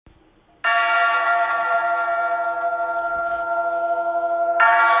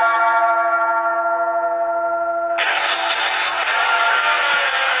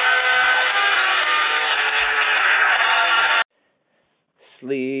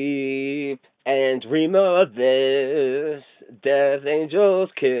sleep and dream of this. Death angel's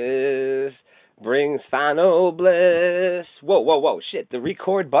kiss brings final bliss. Whoa, shit, the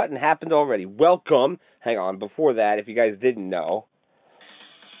record button happened already. Welcome. Hang on, before that, if you guys didn't know.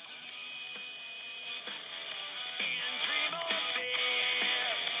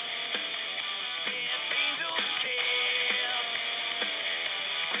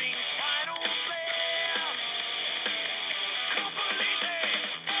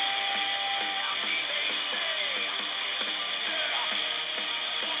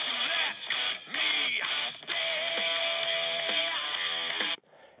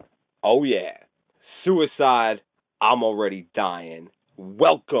 Oh yeah, suicide, I'm already dying.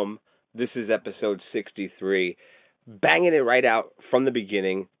 Welcome, this is episode 63. Banging it right out from the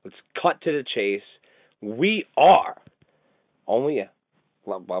beginning. Let's cut to the chase. We are only,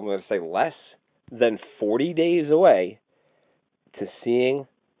 I'm going to say less than 40 days away to seeing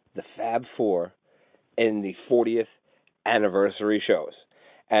the Fab Four in the 40th anniversary shows.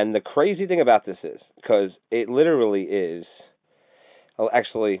 And the crazy thing about this is, because it literally is, well,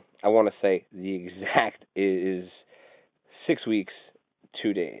 actually, I want to say the exact is 6 weeks,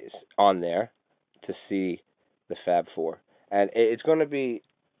 2 days on there to see the Fab Four. And it's going to be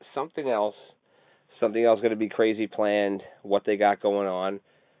something else going to be crazy planned. What they got going on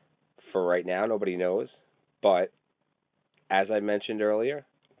for right now, nobody knows. But as I mentioned earlier,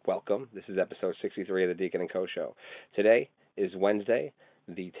 welcome. This is episode 63 of the Deacon and Co. Show. Today is Wednesday,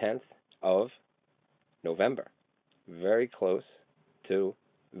 the 10th of November. Very close to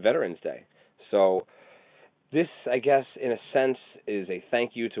Veterans Day. So this, I guess, in a sense, is a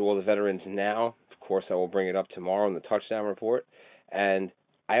thank you to all the veterans now. Of course, I will bring it up tomorrow in the Touchdown Report. And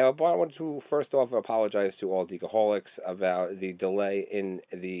I want to, first off, apologize to all Deacaholics about the delay in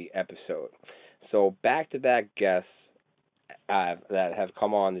the episode. So back-to-back guests that have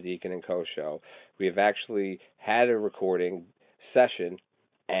come on the Deacon and Co. Show. We have actually had a recording session,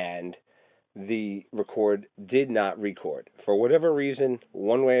 and the record did not record. For whatever reason,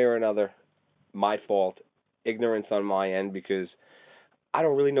 one way or another, my fault, ignorance on my end, because I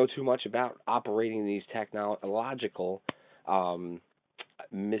don't really know too much about operating these technological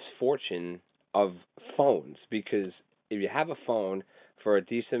misfortune of phones, because if you have a phone for a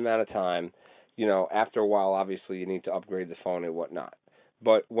decent amount of time, you know, after a while, obviously, you need to upgrade the phone and whatnot.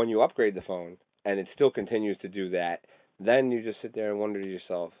 But when you upgrade the phone, and it still continues to do that, then you just sit there and wonder to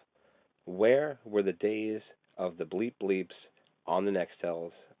yourself, where were the days of the bleep bleeps on the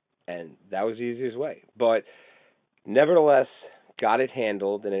Nextels? And that was the easiest way. But nevertheless, got it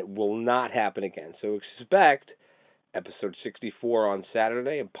handled, and it will not happen again. So expect episode 64 on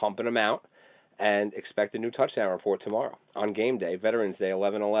Saturday and pumping them out, and expect a new Touchdown Report tomorrow on game day, Veterans Day,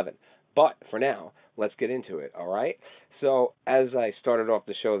 11/11. But for now, let's get into it, all right? So as I started off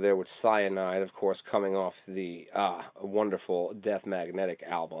the show there with Cyanide, of course, coming off the wonderful Death Magnetic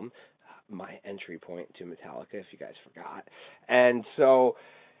album, my entry point to Metallica, if you guys forgot. And so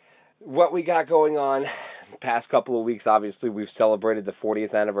what we got going on the past couple of weeks, obviously, we've celebrated the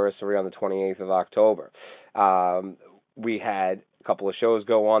 40th anniversary on the 28th of October. We had a couple of shows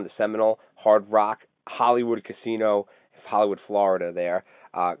go on, the Seminole Hard Rock Hollywood Casino, Hollywood, Florida there.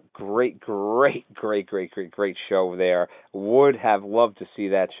 Great show there. Would have loved to see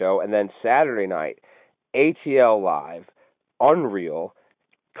that show. And then Saturday night, ATL Live, Unreal,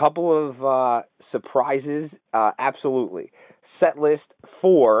 couple of surprises, absolutely. Set list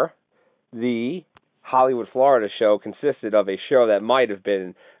for the Hollywood, Florida show consisted of a show that might have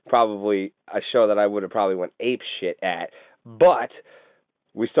been probably a show that I would have probably went ape shit at. But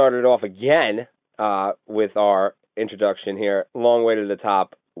we started off again with our introduction here. Long Way to the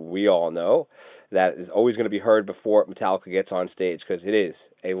Top, we all know. That is always going to be heard before Metallica gets on stage, because it is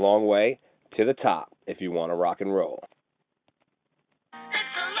a long way to the top if you want to rock and roll.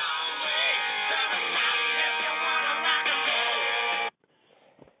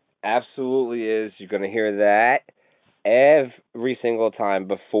 Absolutely is. You're going to hear that every single time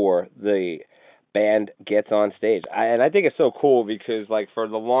before the band gets on stage. And I think it's so cool because, like, for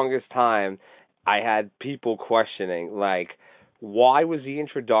the longest time, I had people questioning, like, why was the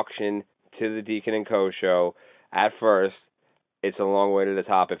introduction to the Deacon and Co. Show at first, it's a long way to the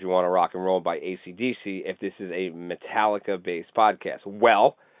top if you want to rock and roll by AC/DC, if this is a Metallica-based podcast?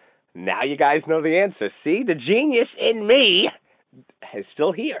 Well, now you guys know the answer. See, the genius in me is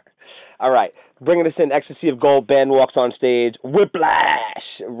still here. All right, bringing us in, Ecstasy of Gold, band walks on stage,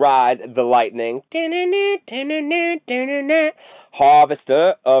 Whiplash, Ride the Lightning,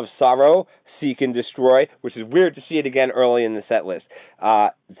 Harvester of Sorrow, Seek and Destroy, which is weird to see it again early in the set list,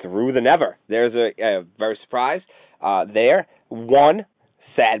 Through the Never. There's a very surprise there. 1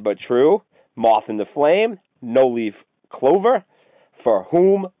 sad but true, moth in the flame, no-leaf clover, for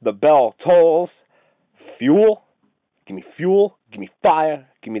whom the bell tolls, fuel, give me fire,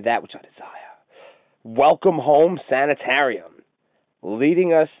 give me that which I desire. Welcome home, Sanitarium.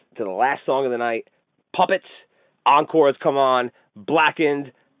 Leading us to the last song of the night, Puppets, Encores come on,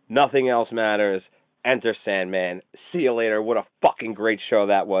 Blackened, Nothing Else Matters, Enter Sandman. See you later. What a fucking great show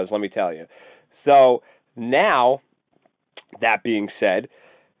that was, let me tell you. So, now, that being said,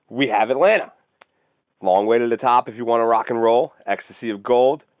 we have Atlanta. Long way to the top if you want to rock and roll. Ecstasy of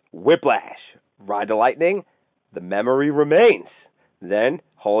Gold, Whiplash, Ride the Lightning, The Memory Remains. Then,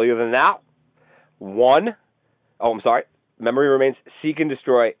 Holier Than Thou, Memory Remains, Seek and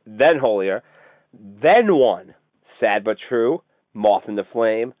Destroy, then Holier, then One, Sad But True, Moth in the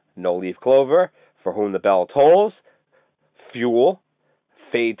Flame, No Leaf Clover, For Whom the Bell Tolls, Fuel,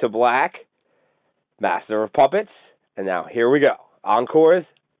 Fade to Black, Master of Puppets, and now here we go. Encores,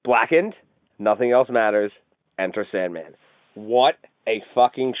 Blackened, Nothing Else Matters, Enter Sandman. What a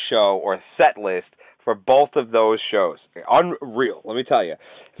fucking show or set list for both of those shows. Unreal, let me tell you.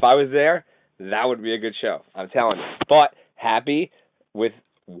 If I was there, that would be a good show. I'm telling you. But happy with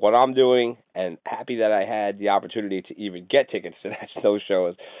what I'm doing and happy that I had the opportunity to even get tickets to those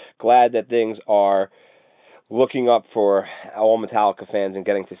shows. Glad that things are looking up for all Metallica fans and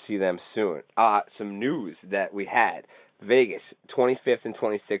getting to see them soon. Some news that we had. Vegas, 25th and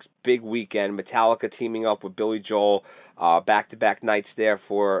 26th, big weekend. Metallica teaming up with Billy Joel. Back-to-back nights there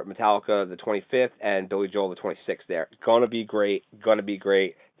for Metallica the 25th and Billy Joel the 26th there. Gonna be great.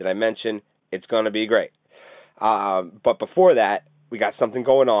 Did I mention it's gonna be great? But before that, we got something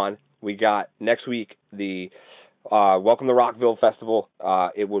going on. We got next week the Welcome to Rockville Festival.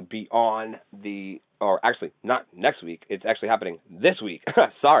 It would be on actually, not next week. It's actually happening this week.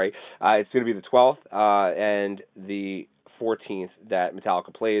 Sorry. It's going to be the 12th and the 14th that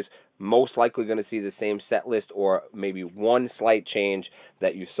Metallica plays. Most likely going to see the same set list or maybe one slight change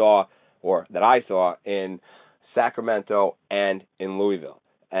that you saw or that I saw in Sacramento and in Louisville.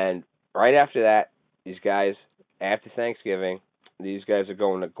 And right after that, these guys, after Thanksgiving, these guys are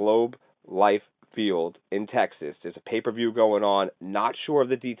going to Globe Life Field in Texas. There's a pay-per-view going on. Not sure of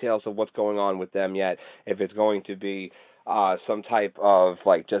the details of what's going on with them yet, if it's going to be some type of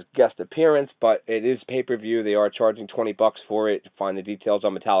just guest appearance, but it is pay-per-view. They are charging $20 for it. Find the details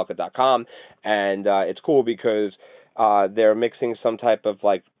on Metallica.com, and it's cool because they're mixing some type of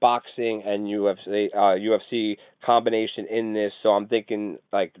boxing and UFC combination in this, so I'm thinking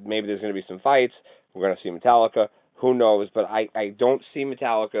maybe there's going to be some fights. We're going to see Metallica. Who knows? But I don't see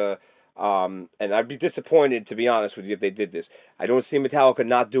Metallica, and I'd be disappointed, to be honest with you, if they did this. I don't see Metallica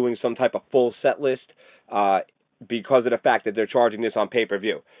not doing some type of full set list because of the fact that they're charging this on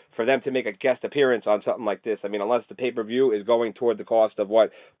pay-per-view. For them to make a guest appearance on something like this, unless the pay-per-view is going toward the cost of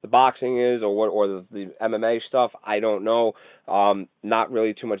what the boxing is or the MMA stuff, I don't know. Not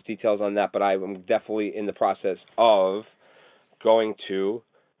really too much details on that, but I'm definitely in the process of going to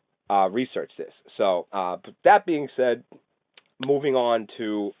research this. So, but that being said, moving on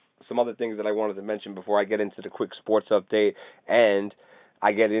to some other things that I wanted to mention before I get into the quick sports update and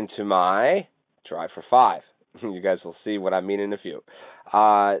I get into my Drive4Five. You guys will see what I mean in a few.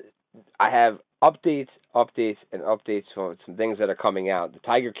 I have updates for some things that are coming out. The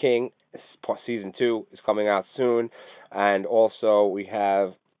Tiger King Season 2 is coming out soon, and also we have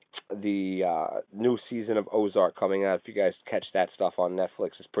the new season of Ozark coming out. If you guys catch that stuff on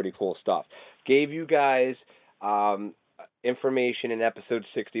Netflix, it's pretty cool stuff. Gave you guys information in episode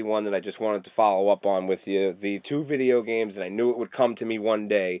 61 that I just wanted to follow up on with you. The 2 video games, and I knew it would come to me one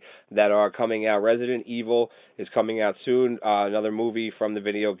day, that are coming out. Resident Evil is coming out soon. Another movie from the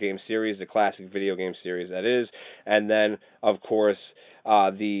video game series, the classic video game series that is. And then, of course,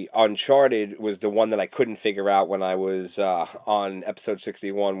 the Uncharted was the one that I couldn't figure out when I was on episode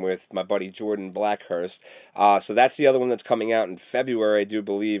 61 with my buddy Jordan Blackhurst. So that's the other one that's coming out in February, I do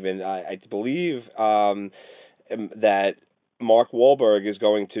believe. And I believe that Mark Wahlberg is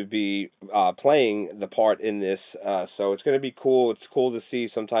going to be playing the part in this, so it's going to be cool. It's cool to see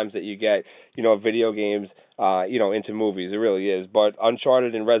sometimes that you get, video games, into movies. It really is. But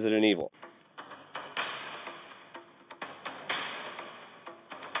Uncharted and Resident Evil.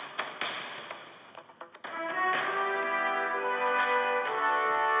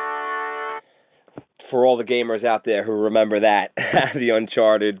 For all the gamers out there who remember that, the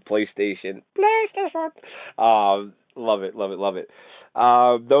Uncharted PlayStation. Love it.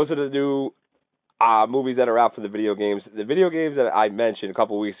 Those are the new movies that are out for the video games. The video games that I mentioned a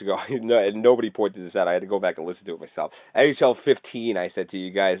couple of weeks ago, and nobody pointed this out. I had to go back and listen to it myself. NHL 15, I said to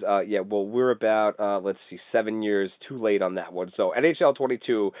you guys, we're about, 7 years too late on that one. So NHL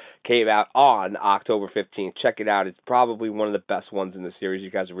 22 came out on October 15th. Check it out. It's probably one of the best ones in the series.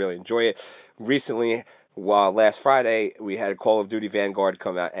 You guys will really enjoy it. Recently, last Friday, we had Call of Duty Vanguard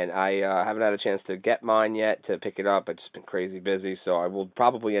come out, and I haven't had a chance to get mine yet, to pick it up. It's been crazy busy, so I will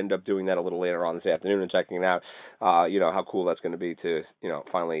probably end up doing that a little later on this afternoon and checking it out, how cool that's going to be to,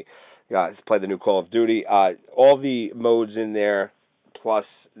 finally play the new Call of Duty. All the modes in there, plus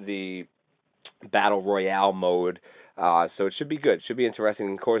the Battle Royale mode. So it should be good. It should be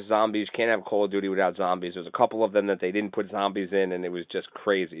interesting. Of course, zombies. Can't have Call of Duty without zombies. There's a couple of them that they didn't put zombies in, and it was just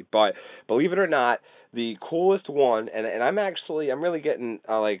crazy. But believe it or not, the coolest one, and I'm really getting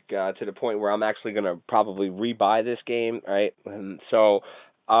to the point where I'm actually going to probably rebuy this game, right? And so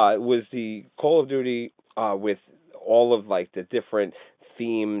it was the Call of Duty with all of the different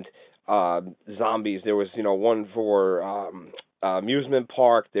themed zombies. There was one for amusement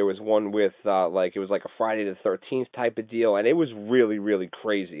park. There was one with it was like a Friday the 13th type of deal, and it was really, really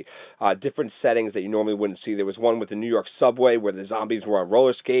crazy. Different settings that you normally wouldn't see. There was one with the New York subway where the zombies were on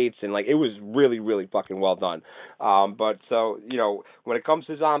roller skates, and it was really, really fucking well done. But so when it comes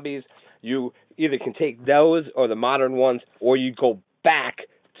to zombies, you either can take those or the modern ones, or you go back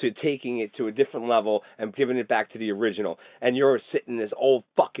to taking it to a different level and giving it back to the original. And you're sitting in this old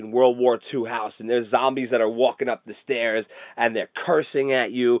fucking World War II house, and there's zombies that are walking up the stairs, and they're cursing at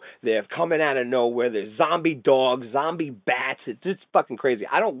you. They're coming out of nowhere. There's zombie dogs, zombie bats. It's just fucking crazy.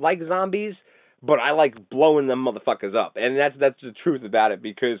 I don't like zombies, but I like blowing them motherfuckers up. And that's the truth about it,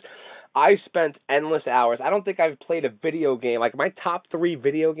 because I spent endless hours. I don't think I've played a video game, my top 3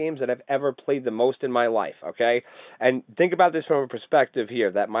 video games that I've ever played the most in my life, okay? And think about this from a perspective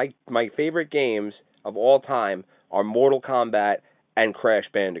here, that my favorite games of all time are Mortal Kombat and Crash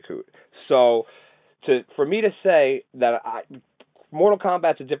Bandicoot. So for me to say that Mortal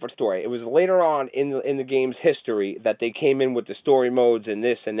Kombat's a different story. It was later on in the game's history that they came in with the story modes and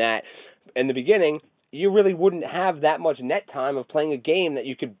this and that. In the beginning, you really wouldn't have that much net time of playing a game that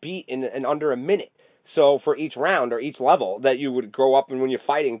you could beat in under a minute. So for each round or each level that you would grow up and when you're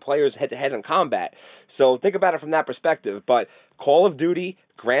fighting players head-to-head in combat. So think about it from that perspective. But Call of Duty,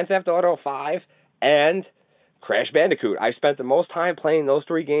 Grand Theft Auto 5, and Crash Bandicoot. I spent the most time playing those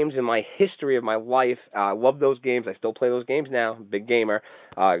 3 games in my history of my life. I love those games. I still play those games now. Big gamer.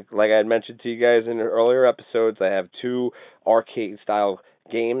 Like I had mentioned to you guys in earlier episodes, I have 2 arcade-style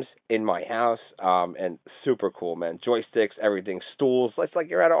games in my house, and super cool, man. Joysticks, everything, stools. It's like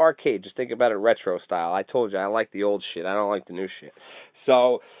you're at an arcade. Just think about it retro style. I told you, I like the old shit. I don't like the new shit.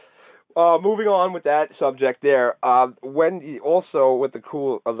 So, moving on with that subject there, also with the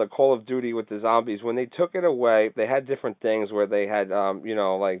Call of Duty with the zombies, when they took it away, they had different things where they had,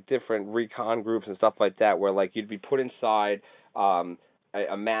 different recon groups and stuff like that, where you'd be put inside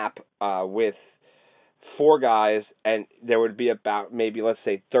a map with 4 guys, and there would be about maybe, let's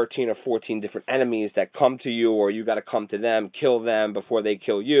say, 13 or 14 different enemies that come to you, or you got to come to them, kill them before they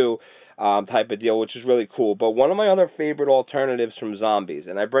kill you, type of deal, which is really cool. But one of my other favorite alternatives from zombies,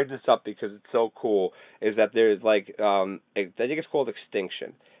 and I bring this up because it's so cool, is that there's I think it's called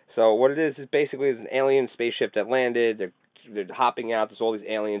Extinction. So what it is basically an alien spaceship that landed. They're hopping out. There's all these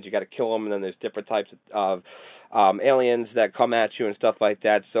aliens. You got to kill them, and then there's different types of aliens that come at you and stuff like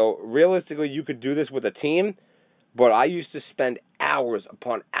that. So realistically, you could do this with a team, but I used to spend hours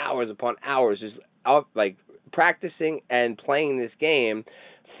upon hours upon hours just out practicing and playing this game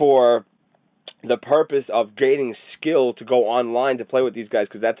for the purpose of gaining skill to go online to play with these guys,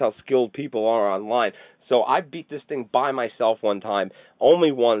 because that's how skilled people are online. So I beat this thing by myself one time,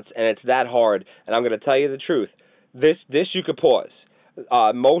 only once, and it's that hard. And I'm going to tell you the truth. This you could pause.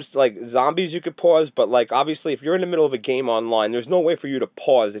 Most zombies you could pause, but obviously if you're in the middle of a game online, there's no way for you to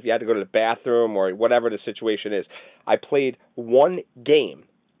pause if you had to go to the bathroom or whatever the situation is. I played one game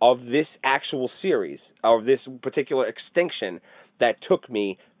of this actual series, of this particular Extinction, that took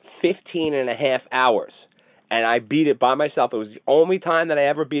me 15 and a half hours, and I beat it by myself. It was the only time that I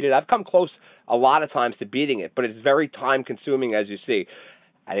ever beat it. I've come close a lot of times to beating it, but it's very time consuming, as you see.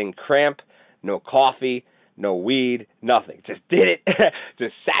 I didn't cramp, no coffee, no weed, nothing. Just did it.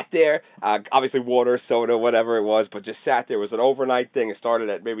 Just sat there. Obviously water, soda, whatever it was, but just sat there. It was an overnight thing. It started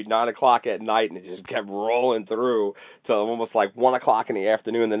at maybe 9 o'clock at night, and it just kept rolling through till almost 1 o'clock in the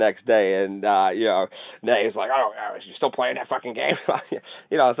afternoon the next day. And, Nate's like, oh, you're still playing that fucking game?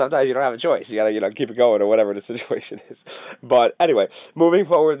 Sometimes you don't have a choice. You gotta, keep it going or whatever the situation is. But anyway, moving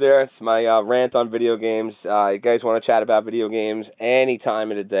forward there, it's my rant on video games. You guys want to chat about video games any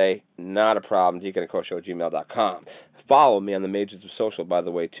time of the day, Not a problem. DeaconandCoShow@gmail.com. Follow me on the majors of social, by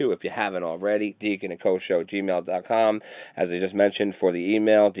the way, too, if you haven't already. DeaconandCoShow@gmail.com. As I just mentioned, for the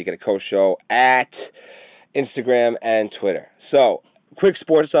email, DeaconandCoShow at Instagram and Twitter. So, quick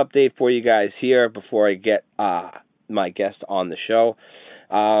sports update for you guys here before I get my guest on the show.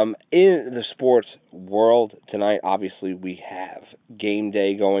 In the sports world tonight, obviously, we have game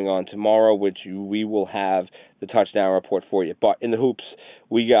day going on tomorrow, which we will have the touchdown report for you. But in the hoops,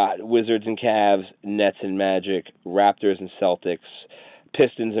 we got Wizards and Cavs, Nets and Magic, Raptors and Celtics,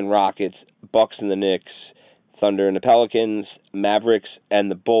 Pistons and Rockets, Bucks and the Knicks, Thunder and the Pelicans, Mavericks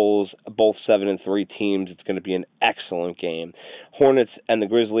and the Bulls, both 7-3 teams. It's going to be an excellent game. Hornets and the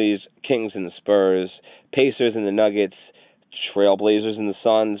Grizzlies, Kings and the Spurs, Pacers and the Nuggets, Trailblazers and the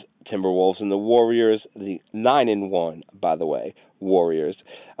Suns, Timberwolves and the Warriors, the 9-1, by the way, Warriors,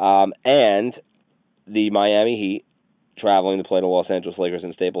 and the Miami Heat traveling to play the Los Angeles Lakers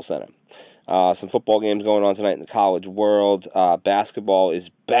in Staples Center. Some football games going on tonight in the college world. Basketball is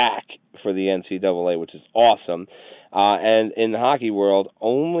back for the NCAA, which is awesome. And in the hockey world,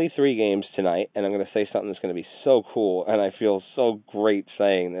 only 3 games tonight, and I'm going to say something that's going to be so cool, and I feel so great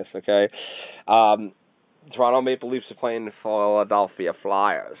saying this, okay? Toronto Maple Leafs are playing the Philadelphia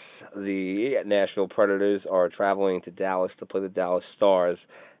Flyers. The Nashville Predators are traveling to Dallas to play the Dallas Stars.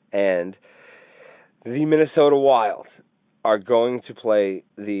 And the Minnesota Wild are going to play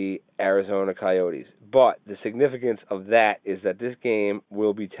the Arizona Coyotes. But the significance of that is that this game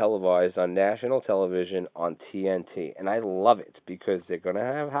will be televised on national television on TNT. And I love it because they're going to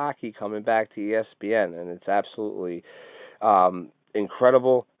have hockey coming back to ESPN. And it's absolutely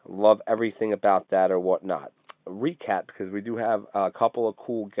incredible. Love everything about that or whatnot. A recap, because we do have a couple of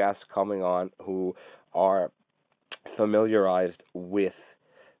cool guests coming on who are familiarized with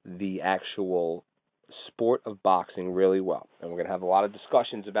the actual sport of boxing really well. And we're going to have a lot of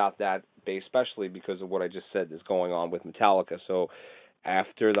discussions about that, especially because of what I just said is going on with Metallica. So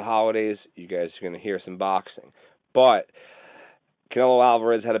after the holidays, you guys are going to hear some boxing. But Canelo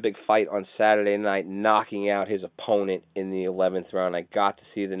Alvarez had a big fight on Saturday night, knocking out his opponent in the 11th round. I got to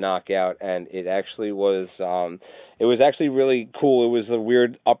see the knockout, and it actually was actually really cool. It was a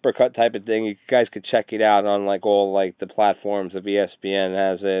weird uppercut type of thing. You guys could check it out on all the platforms of ESPN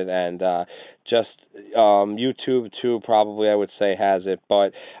has it, and just YouTube too, probably I would say has it.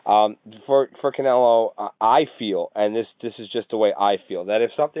 But for Canelo, I feel, and this is just the way I feel, that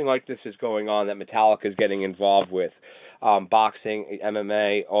if something like this is going on, that Metallica is getting involved with, boxing,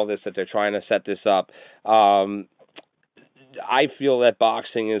 MMA, all this, that they're trying to set this up. I feel that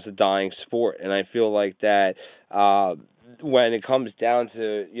boxing is a dying sport, and I feel like that when it comes down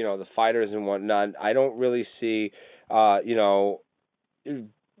to the fighters and whatnot, I don't really see it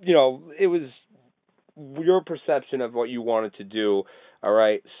was your perception of what you wanted to do. All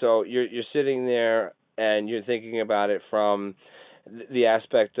right, so you're sitting there and you're thinking about it from the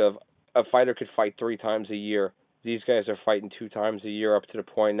aspect of a fighter could fight 3 times a year. These guys are fighting 2 times a year up to the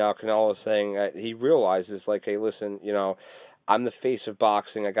point now Canelo is saying he realizes, hey, listen, I'm the face of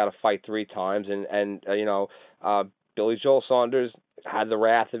boxing. I got to fight 3 times. And Billy Joel Saunders had the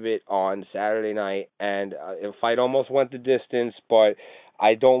wrath of it on Saturday night, and the fight almost went the distance, but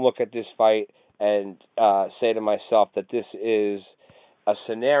I don't look at this fight and say to myself that this is a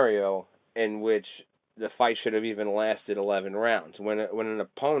scenario in which the fight should have even lasted 11 rounds. When an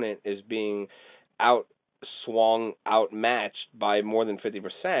opponent is being outmatched by more than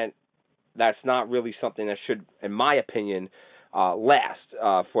 50%, that's not really something that should, in my opinion, last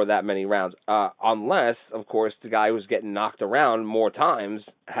for that many rounds. Unless, of course, the guy who's getting knocked around more times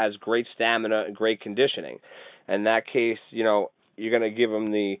has great stamina and great conditioning. In that case, you're going to give him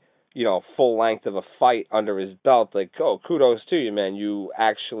the, full length of a fight under his belt. Kudos to you, man. You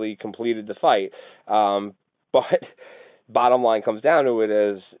actually completed the fight. But bottom line comes down to it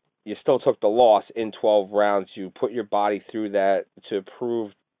is, you still took the loss in 12 rounds. You put your body through that to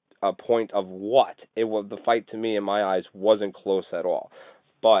prove a point of what? The fight, to me, in my eyes, wasn't close at all.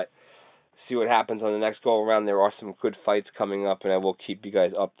 But see what happens on the next go-around. There are some good fights coming up, and I will keep you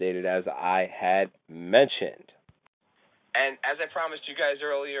guys updated, as I had mentioned. And as I promised you guys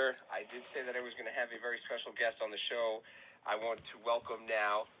earlier, I did say that I was going to have a very special guest on the show. I want to welcome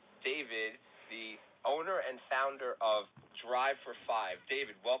now David, the owner and founder of Drive4Five.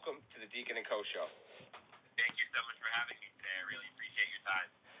 David, welcome to the Deacon and Co Show. Thank you so much for having me today. I really appreciate your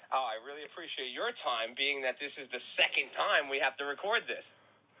time. Oh, I really appreciate your time, being that this is the second time we have to record this.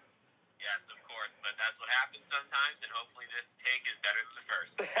 Yes, of course. but that's what happens sometimes, and hopefully this take is better than the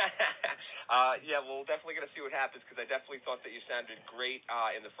first. Yeah, well, we're definitely going to see what happens because I definitely thought that you sounded great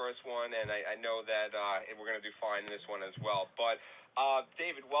in the first one, and I know that we're going to do fine in this one as well. But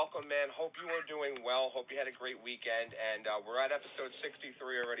David, welcome, man. Hope you are doing well. Hope you had a great weekend, and we're at episode 63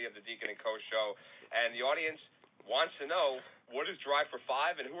 already of the Deacon and Co. show, and the audience wants to know, what is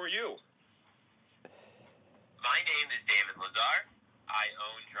Drive4Five, and who are you? My name is David Lazar. I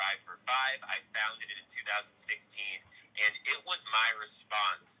own Drive4Five. I founded it in 2016, and it was my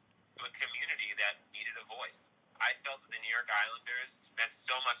response to a community that needed a voice. I felt that the New York Islanders meant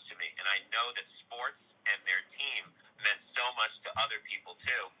so much to me, and I know that sports and their team meant so much to other people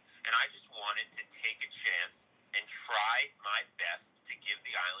too, and I just wanted to take a chance and try my best to give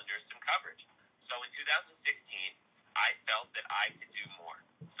the Islanders some coverage. So in 2016, I felt that I could do more.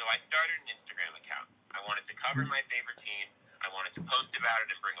 So I started an Instagram account. I wanted to cover my favorite team. I wanted to post about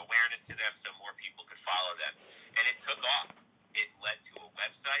it and bring awareness to them so more people could follow them. And it took off. It led to a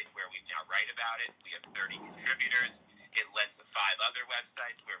website where we now write about it. We have 30 contributors. It led to 5 other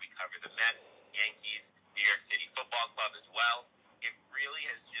websites where we cover the Mets, Yankees, New York City Football Club as well. It really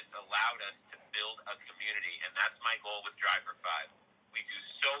has just allowed us to build a community, and that's my goal with Drive4Five. We do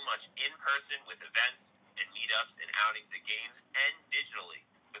so much in person with events and meetups and outings at games and digitally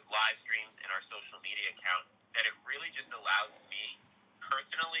with live streams and our social media account that it really just allows me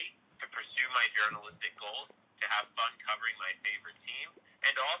personally to pursue my journalistic goals, to have fun covering my favorite team,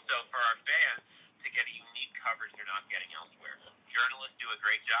 and also for our fans to get a unique coverage they're not getting elsewhere. Journalists do a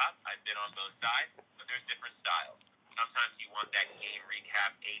great job. I've been on both sides, but there's different styles. Sometimes you want that game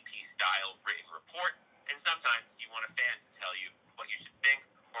recap AP-style written report, and sometimes you want a fan to tell you what you should think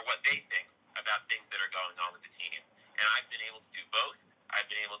or what they think about things that are going on with the team. And I've been able to do both. I've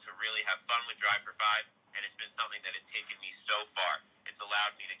been able to really have fun with Drive4Five, and it's been something that has taken me so far. It's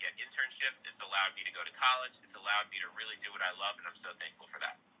allowed me to get internships. It's allowed me to go to college. It's allowed me to really do what I love, and I'm so thankful for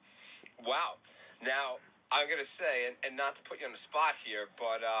that. Wow. Now, I'm going to say, and not to put you on the spot here,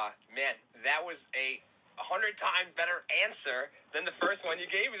 but, man, that was a 100 times better answer than the first one you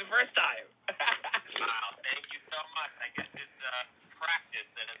gave me the first time. Wow, thank you so much. I guess it's practice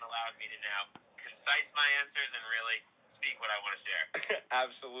that has allowed me to now concise my answers and really speak what I want to share.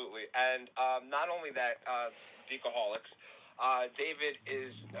 Absolutely. And not only that, Geekaholics, David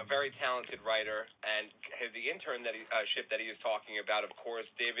is a very talented writer, and the internship that he is talking about, of course,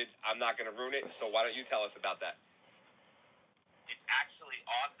 David, I'm not going to ruin it, so why don't you tell us about that? It's actually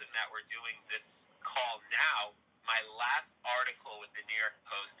awesome that we're doing this call now. My last article with the New York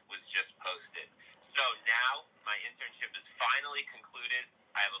Post was just posted. So now my internship is finally concluded.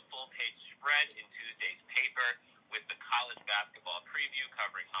 I have a full-page spread in Tuesday's paper with the college basketball preview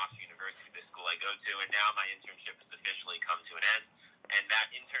covering Hofstra University, the school I go to, and now my internship has officially come to an end, and that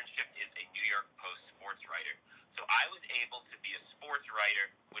internship is a New York Post sports writer. So I was able to be a sports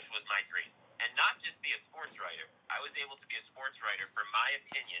writer, which was my dream. And not just be a sports writer, I was able to be a sports writer for my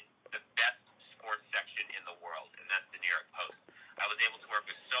opinion, the best sports section in the world, and that's the New York Post. I was able to work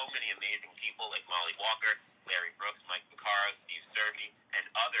with so many amazing people like Molly Walker, Larry Brooks, Mike McCarro, Steve Servey, and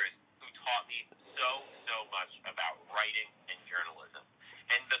others who taught me so much about writing and journalism.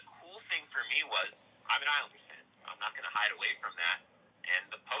 And the cool thing for me was, I'm an Islanders fan. I'm not going to hide away from that. And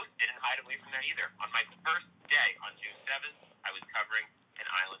the Post didn't hide away from that either. On my first day, on June 7th, I was covering an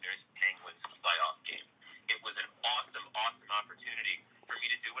Islanders-Penguins playoff game. It was an awesome opportunity for me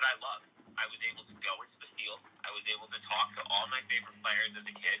to do what I love. I was able to go into the field. I was able to talk to all my favorite players as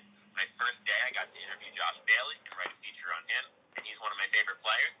a kid. My first day, I got to interview Josh Bailey and write a feature on him, and he's one of my favorite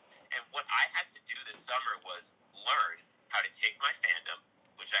players. And what I had to do this summer was learn how to take my fandom,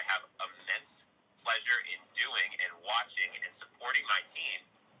 which I have immense pleasure in doing and watching and supporting my team,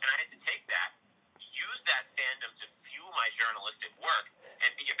 and I had to take that, use that fandom to fuel my journalistic work,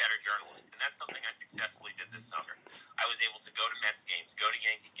 and be a better journalist. And that's something I successfully did this summer. I was able to go to Mets games, go to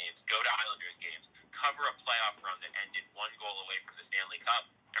Yankee games, go to Islanders games, cover a playoff run that ended one goal away from the Stanley Cup,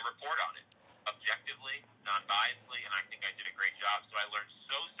 and report on it objectively, non-biasedly, and I think I did a great job. So I learned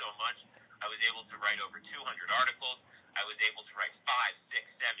so much. I was able to write over 200 articles. I was able to write 5,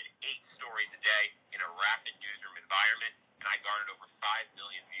 6, 7, 8 stories a day in a rapid newsroom environment, and I garnered over 5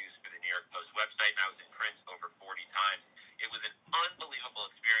 million views for the New York Post website, and I was in print over 40 times. It was an unbelievable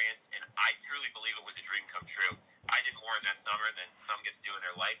experience, and I truly believe it was a dream come true. I did more in that summer than some get to do in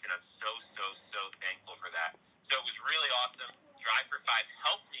their life, and I'm so thankful for that. So it was really awesome. Drive4Five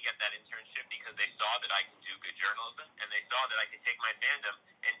helped me get that internship because they saw that I could do good journalism, and they saw that I could take my fandom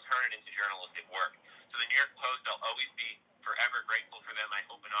and turn it into journalistic work. So the New York Post, I'll always be forever grateful for them. I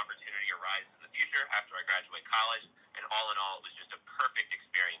hope an opportunity arises in the future after I graduate college, and all in all, it was just a perfect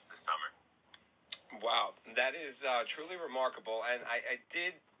experience this summer. Wow, that is truly remarkable. And I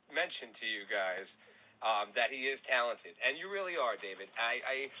did mention to you guys that he is talented, and you really are, David.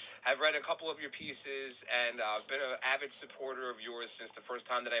 I have read a couple of your pieces and been an avid supporter of yours since the first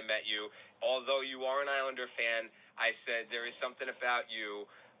time that I met you. Although you are an Islander fan, I said there is something about you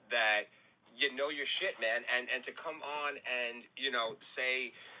that you know your shit, man. And to come on and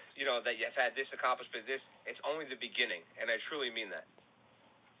say that you've had this accomplishment, it's only the beginning, and I truly mean that.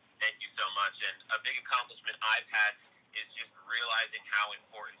 Thank you so much. And a big accomplishment I've had is just realizing how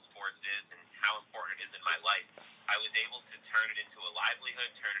important sports is and how important it is in my life. I was able to turn it into a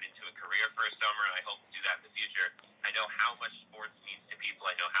livelihood, turn it into a career for a summer, and I hope to do that in the future. I know how much sports means to people.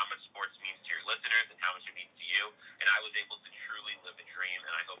 I know how much sports means to your listeners and how much it means to you. And I was able to truly live a dream,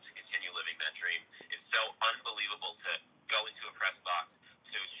 and I hope to continue living that dream. It's so unbelievable to go into a press box,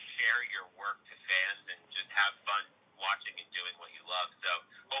 to share your work to fans, and just have fun watching and doing what you love. So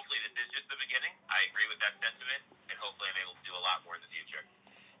hopefully this is just the beginning. I agree with that sentiment, and hopefully I'm able to do a lot more in the future.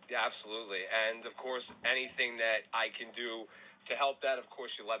 Yeah, absolutely. And, of course, anything that I can do to help that, of course,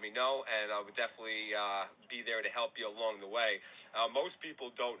 you let me know, and I would definitely be there to help you along the way. Most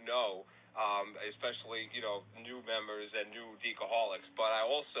people don't know, especially, new members and new Deacaholics, but I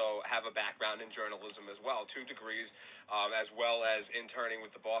also have a background in journalism as well, 2 degrees, as well as interning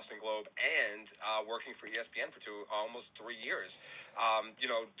with the Boston Globe and working for ESPN for almost 3 years,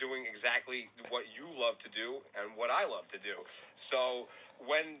 doing exactly what you love to do and what I love to do. So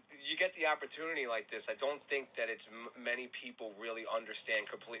when you get the opportunity like this, I don't think that it's many people really understand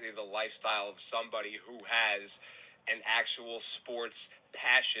completely the lifestyle of somebody who has an actual sports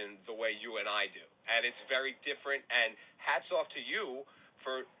passion the way you and I do. And it's very different, and hats off to you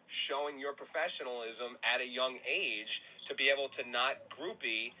for showing your professionalism at a young age to be able to not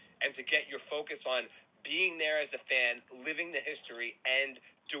groupie and to get your focus on being there as a fan, living the history, and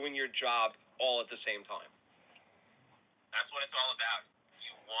doing your job all at the same time. That's what it's all about.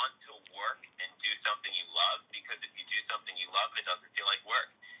 You want to work and do something you love, because if you do something you love, it doesn't feel like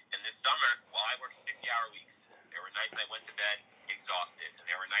work. And this summer, while I worked 60-hour weeks, there were nights I went to bed exhausted, and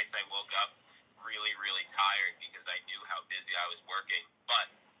there were nights I woke up really, really tired because I knew how busy I was working.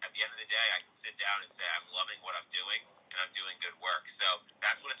 But at the end of the day, I can sit down and say I'm loving what I'm doing, and I'm doing good work. So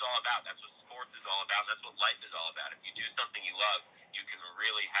that's what it's all about. That's what sports is all about. That's what life is all about. If you do something you love, you can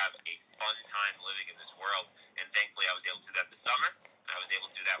really have a fun time living in this world. And thankfully, I was able to do that this summer. I was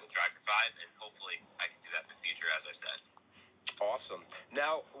able to do that with Drive4Five, and hopefully I can do that in the future, as I said. Awesome.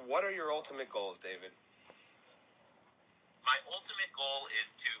 Now, what are your ultimate goals, David? My ultimate goal is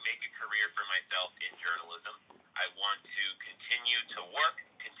to make a career for myself in journalism. I want to continue to work,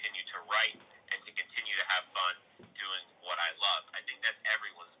 continue to write, and to continue to have fun doing what I love. I think that's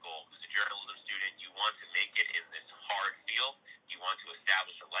everyone's goal. Who's a journalism student, you want to make it in this hard field. You want to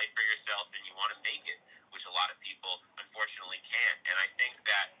establish a life for yourself, and you want to make it, which a lot of people unfortunately can't. And I think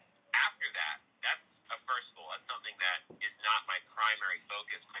that after that, that's a first goal. That's something that is not my primary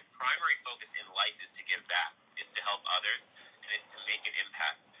focus. My primary focus in life is to give back, is to help others, and it's to make an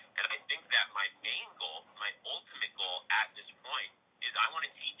impact. And I think that my main goal, my ultimate goal at this point, is I want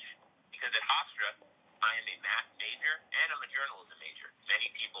to teach. Because at Hofstra, I am a math major and I'm a journalism major. Many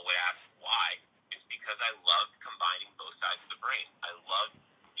people would ask why. It's because I love combining both sides of the brain. I love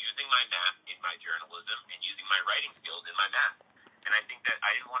using my math in my journalism and using my writing skills in my math. And I think that I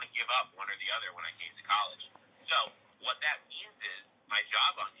didn't want to give up one or the other when I came to college. So what that means is my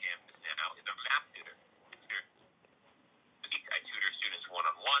job on campus now is a math tutor. I tutor students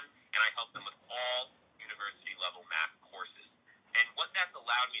one-on-one, and I help them with all university-level math courses. And what that's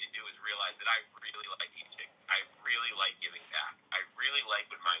allowed me to do is realize that I really like teaching. I really like giving back. I really like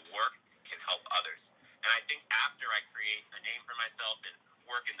when my work can help others. And I think after I create a name for myself and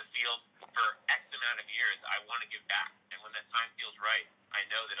work in the field for X amount of years, I want to give back. And when that time feels right, I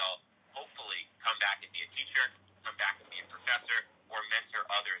know that I'll hopefully come back and be a teacher, come back and be a professor, or mentor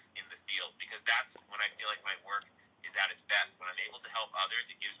others in the field. Because that's when I feel like my work is at its best. When I'm able to help others,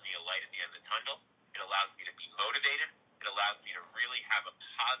 it gives me a light at the end of the tunnel. It allows me to be motivated. It allows me to really have a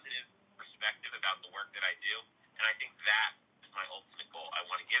positive perspective about the work that I do. And I think that is my ultimate goal. I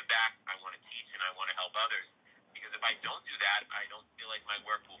want to give back, I want to teach, and I want to help others. Because if I don't do that, I don't feel like my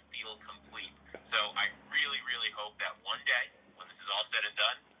work will feel complete. So I really, really hope that one day, when this is all said and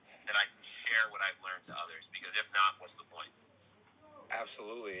done, that I can share what I've learned to others. Because if not, what's the point?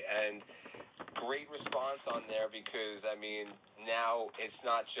 Absolutely. And great response on there, because, I mean, now it's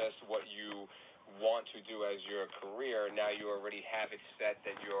not just what you want to do as your career. Now you already have it set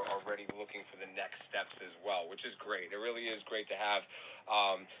that you're already looking for the next steps as well, which is great. It really is great to have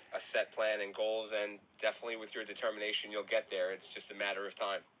a set plan and goals, and definitely with your determination, you'll get there. It's just a matter of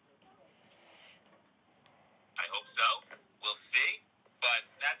time. so. We'll see. But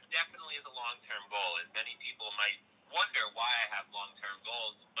that definitely is a long-term goal, and many people might wonder why I have long-term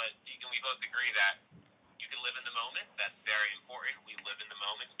goals. But Deacon, we both agree that you can live in the moment. That's very important. We live in the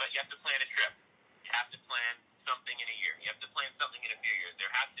moments, but you have to plan a trip. You have to plan something in a year. You have to plan something in a few years. There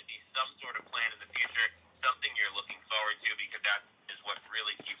has to be some sort of plan in the future, something you're looking forward to, because that is what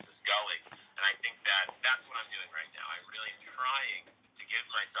really keeps us going. And I think that that's what I'm doing right now. I'm really trying to give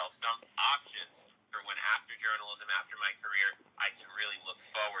myself some options for when after journalism, after my career, I can really look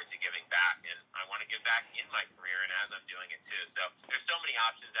forward to giving back. And I want to give back in my career and as I'm doing it too. So there's so many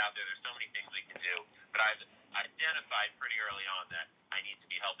options out there. There's so many things we can do. But I've identified pretty early on that I need to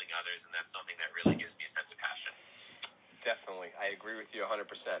be helping others, and that's something that really gives me a sense of passion. Definitely. I agree with you 100%.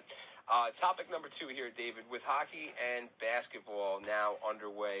 Topic number 2 here, David. With hockey and basketball now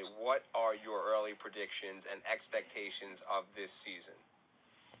underway, what are your early predictions and expectations of this season?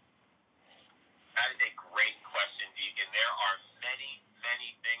 That is a great question, Deacon. There are many,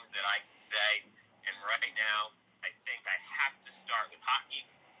 many things that I can say, and right now, I think I have to start with hockey,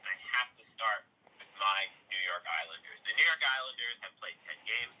 and I have to start with my New York Islanders. The New York Islanders have played 10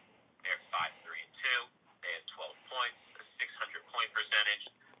 games. They're 5-3-2. They have 12 points, a 600-point percentage,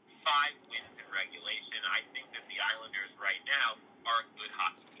 5 wins in regulation. I think that the Islanders right now are a good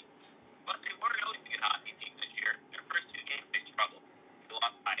hockey team. But they weren't always a good hockey team this year. Their first 2 games, they struggled. They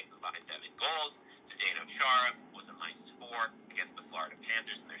lost by 7 goals. Zdeno Chara was a -4 against the Florida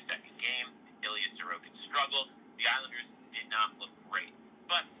Panthers in their second game. Ilya Sorokin struggled. The Islanders did not look great.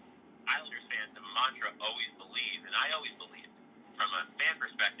 But Islanders fans have a mantra, always believe, and I always believed from a fan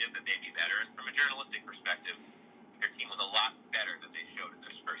perspective that they'd be better, and from a journalistic perspective, their team was a lot better than they showed in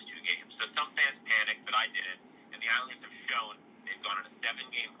those first 2 games. So some fans panicked, but I didn't. And the Islanders have shown they've gone on a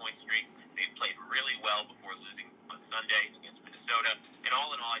 7-game point streak. They've played really well before losing on Sunday against Minnesota. And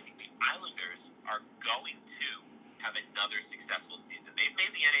all in all, I think the Islanders are going to have another successful season. They've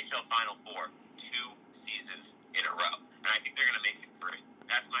made the NHL Final Four 2 seasons in a row, and I think they're going to make it 3.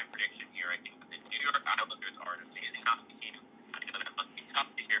 That's my prediction here. I think that the New York Islanders are an amazing hockey team. I know that must be tough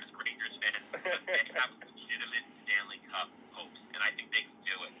to hear as a Rangers fan, but they have legitimate Stanley Cup hopes, and I think they can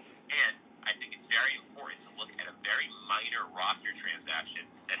do it. And I think it's very important to look at a very minor roster transaction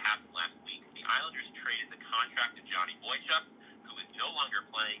that happened last week. The Islanders traded the contract to Johnny Boychuk, who is no longer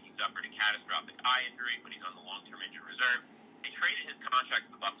playing. He suffered a catastrophic eye injury, but he's on the long-term injury reserve. They traded his contract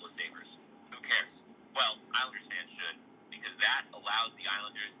to the Buffalo Sabres. Who cares? Well, Islanders fans should, because that allows the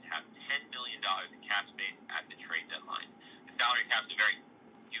Islanders to have $10 million in cap space at the trade deadline. The salary cap is a very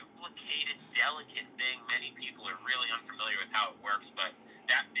duplicated, delicate thing. Many people are really unfamiliar with how it works, but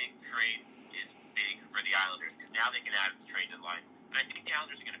that big trade is big for the Islanders, because now they can add it to the trade deadline. And I think the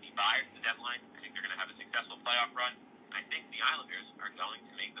Islanders are going to be buyers at the deadline. I think they're going to have a successful playoff run. I think the Islanders are going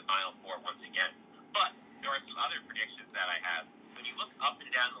to make the Final Four once again. But there are some other predictions that I have. When you look up and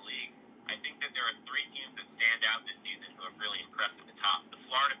down the league, I think that there are 3 teams that stand out this season who have really impressed at the top. The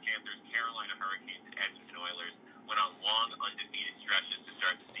Florida Panthers, Carolina Hurricanes, and Edmonton Oilers went on long undefeated stretches to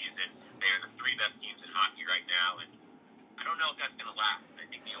start the season. They are the 3 best teams in hockey right now, and I don't know if that's going to last. I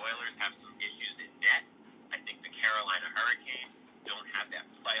think the Oilers have some issues in net. I think the Carolina Hurricanes don't have that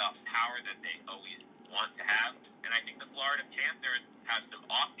playoff power that they always want to have. And I think the Florida Panthers have some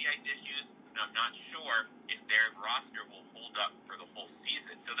off-the-ice issues, and I'm not sure if their roster will hold up for the whole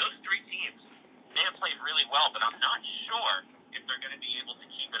season. So those 3 teams, they have played really well, but I'm not sure if they're going to be able to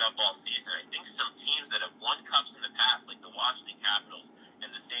keep it up all season. I think some teams that have won cups in the past, like the Washington Capitals and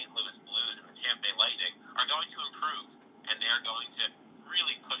the St. Louis Blues and the Tampa Bay Lightning, are going to improve, and they're going to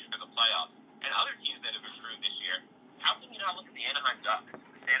really push for the playoffs. And other teams that have improved this year, how can you not look at the Anaheim Ducks,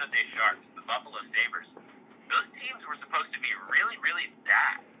 the San Jose Sharks, the Buffalo Sabres? Those teams were supposed to be really, really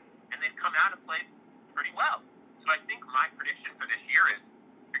bad, and they've come out and played pretty well. So I think my prediction for this year is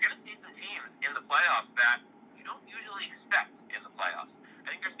you're going to see some teams in the playoffs that you don't usually expect in the playoffs.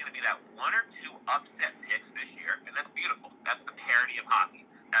 I think there's going to be that 1 or 2 upset picks this year, and that's beautiful. That's the parity of hockey.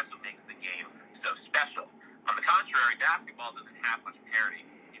 That's what makes the game so special. On the contrary, basketball doesn't have much parity.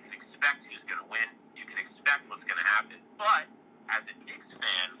 You can expect who's going to win. You can expect what's going to happen. But as a Knicks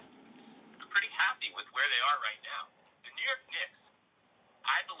fan, I'm pretty happy with where they are right now. The New York Knicks,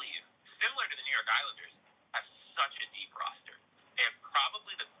 I believe, similar to the New York Islanders, have such a deep roster. They have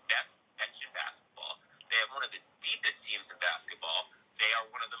probably the best bench in basketball. They have one of the deepest teams in basketball. They are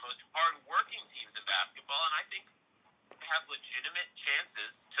one of the most hard-working teams in basketball, and I think they have legitimate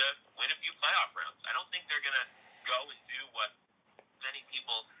chances to win a few playoff rounds. I don't think they're going to go and do what many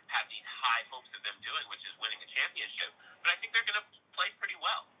people have these high hopes of them doing, which is winning a championship. But I think they're going to play pretty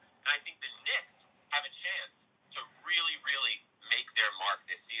well. And I think the Knicks have a chance to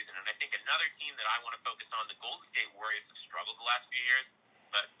this season. And I think another team that I want to focus on, the Golden State Warriors, have struggled the last few years,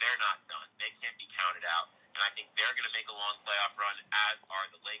 but they're not done. They can't be counted out. And I think they're going to make a long playoff run, as are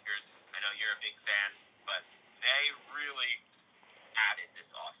the Lakers. I know you're a big fan, but they really added this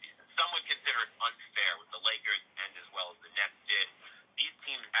offseason. Some would consider it unfair with the Lakers and as well as the Nets did. These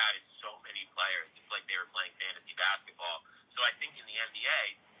teams added so many players. It's like they were playing fantasy basketball. So I think in the NBA,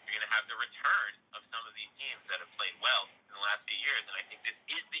 you're going to have the return of some of these teams that have played well in the last few years. And I think this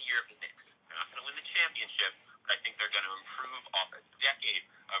is the year of the Knicks. They're not going to win the championship, but I think they're going to improve off a decade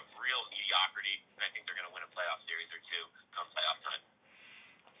of real mediocrity. And I think they're going to win a playoff series or two come playoff time.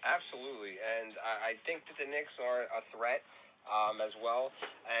 Absolutely, and I think that the Knicks are a threat as well.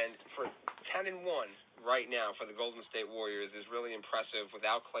 And for 10-1 right now for the Golden State Warriors is really impressive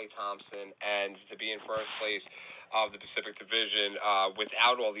without Klay Thompson, and to be in first place of the Pacific Division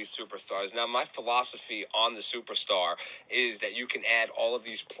without all these superstars. Now, my philosophy on the superstar is that you can add all of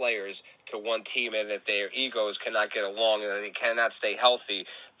these players to one team, and if their egos cannot get along and they cannot stay healthy,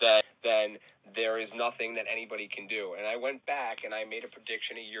 then there is nothing that anybody can do. And I went back and I made a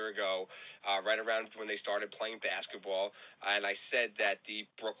prediction a year ago, right around when they started playing basketball, and I said that the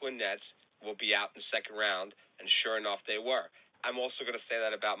Brooklyn Nets will be out in the second round, and sure enough, they were. I'm also going to say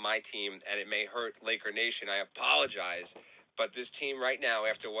that about my team, and it may hurt Laker Nation. I apologize, but this team right now,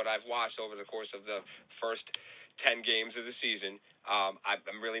 after what I've watched over the course of the first 10 games of the season,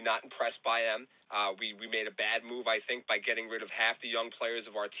 I'm really not impressed by them. We made a bad move, I think, by getting rid of half the young players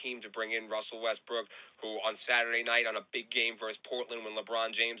of our team to bring in Russell Westbrook, who on Saturday night on a big game versus Portland when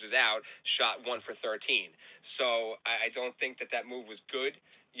LeBron James is out, shot 1 for 13. So I don't think that move was good.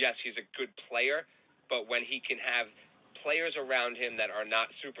 Yes, he's a good player, but when he can have players around him that are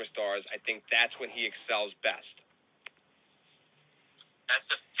not superstars, I think that's when he excels best. That's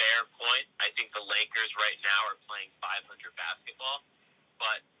a fair point. I think the Lakers right now are playing 500 basketball,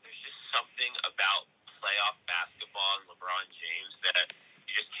 but there's just something about playoff basketball and LeBron James that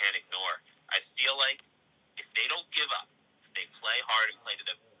you just can't ignore. I feel like if they don't give up, if they play hard and play to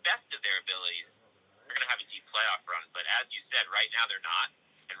the best of their abilities, they're going to have a deep playoff run. But as you said, right now they're not.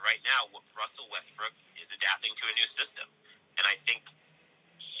 And right now, Russell Westbrook is adapting to a new system. And I think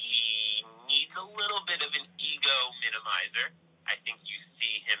he needs a little bit of an ego minimizer. I think you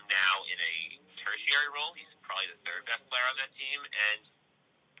see him now in a tertiary role. He's probably the third best player on that team, and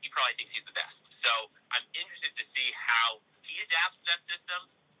he probably thinks he's the best. So I'm interested to see how he adapts to that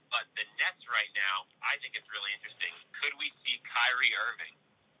system. But the Nets right now, I think it's really interesting. Could we see Kyrie Irving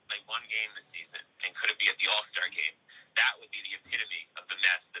play one game this season, and could it be at the All-Star game? That would be the epitome of the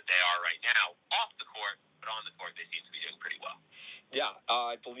mess that they are right now off the court, but on the court they seem to be doing pretty well. Yeah,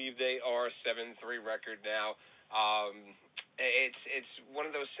 I believe they are 7-3 record now. It's one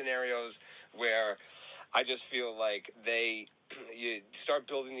of those scenarios where I just feel like you start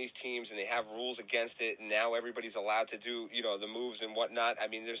building these teams and they have rules against it, and now everybody's allowed to do, the moves and whatnot.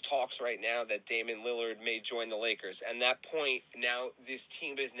 I mean, there's talks right now that Damian Lillard may join the Lakers. And that point, now this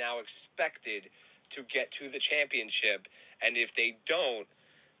team is now expected to get to the championship. And if they don't,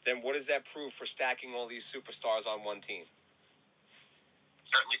 then what does that prove for stacking all these superstars on one team?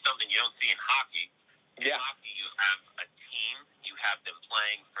 Certainly something you don't see in hockey. Yeah. In hockey, you have a team, you have them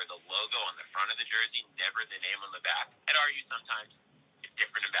playing for the logo on the front of the jersey, never the name on the back. I'd argue sometimes it's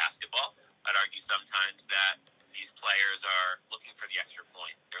different in basketball. I'd argue sometimes that these players are looking for the extra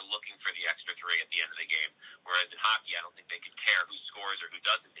point. They're looking for the extra three at the end of the game. Whereas in hockey, I don't think they could care who scores or who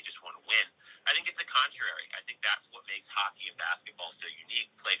doesn't. They just want to win. I think it's the contrary. I think that's what makes hockey and basketball so unique,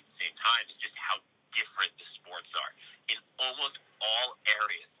 played at the same time, is just how different the sports are. In almost all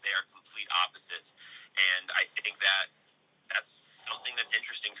areas, they are complete opposites. And I think that's something that's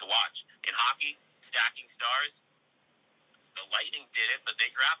interesting to watch. In hockey, stacking stars, the Lightning did it, but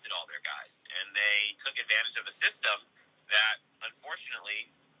they drafted all their guys. And they took advantage of a system that, unfortunately,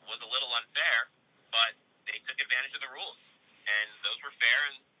 was a little unfair, but they took advantage of the rules. And those were fair,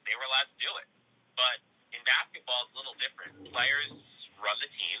 and they were allowed to do it. But in basketball, it's a little different. Players run the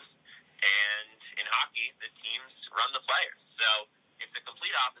teams, and in hockey, the teams run the players. So it's a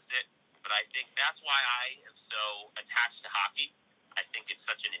complete opposite, but I think that's why I am so attached to hockey. I think it's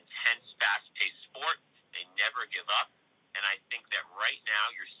such an intense, fast-paced sport. They never give up. And I think that right now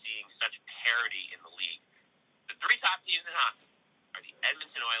you're seeing such parity in the league. The three top teams in hockey are the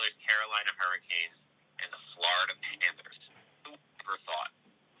Edmonton Oilers, Carolina Hurricanes, and the Florida Panthers. Who ever thought?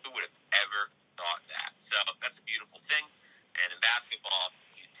 Who would have ever thought that? So that's a beautiful thing. And in basketball,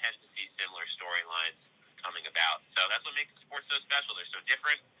 you tend to see similar storylines coming about. So that's what makes the sport so special. They're so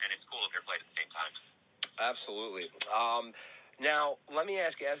different, and it's cool if they're played at the same time. Absolutely. Now, let me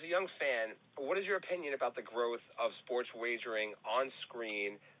ask you, as a young fan, what is your opinion about the growth of sports wagering on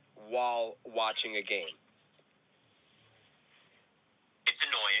screen while watching a game? It's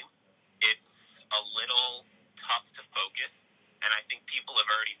annoying. It's a little tough to focus, and I think people have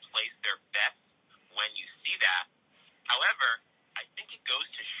already placed their bets when you see that. However, I think it goes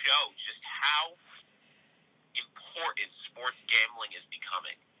to show just how important sports gambling is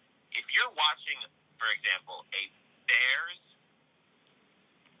becoming. If you're watching, for example, a Bears-Steelers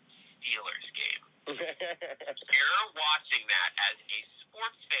game, you're watching that as a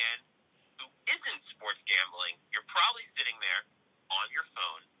sports fan who isn't sports gambling. You're probably sitting there on your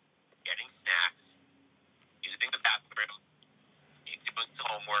phone, getting snacks, using the bathroom, doing some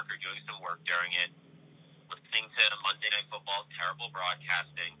homework or doing some work during it, listening to Monday Night Football's terrible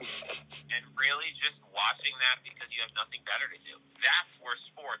broadcasting, and really just watching that because you have nothing better to do. That's where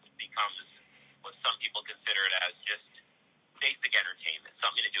sports becomes what some people consider it as just basic entertainment,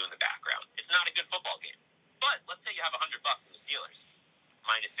 something to do in the background. It's not a good football game. But let's say you have $100 in the Steelers,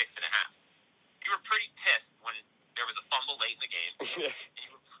 minus 6.5. You were pretty pissed when there was a fumble late in the game, and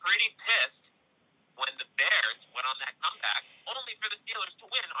you were pretty pissed when the Bears went on that comeback, only for the Steelers to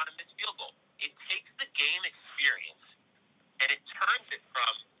win on a missed field goal. It takes the game experience, and it turns it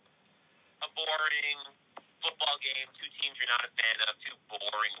from a boring football game, two teams you're not a fan of, two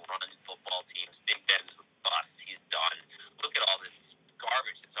boring run football teams. Big Ben's a bust. He's done. Look at all this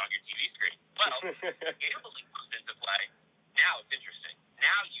garbage that's on your TV screen. Well, gambling comes into play. Now it's interesting.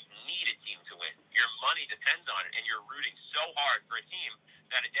 Now you need a team to win. Your money depends on it, and you're rooting so hard for a team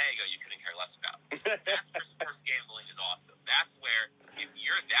that a day ago you couldn't care less about. That's where sports gambling is awesome. That's where, if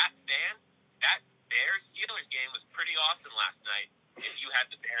you're that fan, that Bears-Steelers game was pretty awesome last night if you had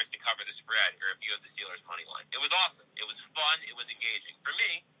the Bears to cover the spread or if you had the Steelers money line. It was awesome. It was fun. It was engaging. For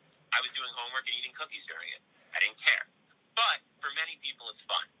me, I was doing homework and eating cookies during it. I didn't care. But for many people, it's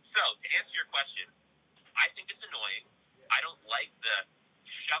fun. So to answer your question, I think it's annoying. I don't like the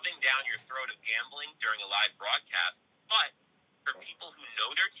shoving down your throat of gambling during a live broadcast. But for people who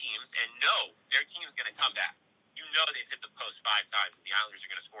know their teams and know their team's going to come back, you know they've hit the post 5 times and the Islanders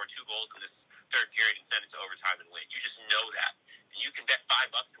are going to score 2 goals in this third period and send it to overtime and win. You just know that. And you can bet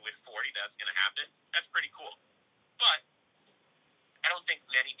 $5 to win 40 that's going to happen. That's pretty cool. But I don't think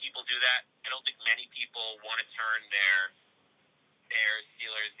many people do that. I don't think many people want to turn their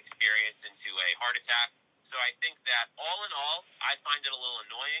Steelers experience into a heart attack. So I think that all in all, I find it a little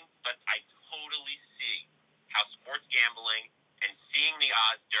annoying, but I totally see how sports gambling and seeing the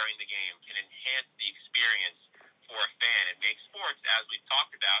odds during the game can enhance the experience for a fan and make sports, as we've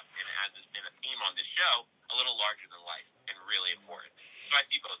talked about and as has been a theme on this show, a little larger than life and really important. So I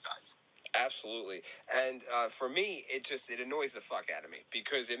see both sides. Absolutely. And for me, it annoys the fuck out of me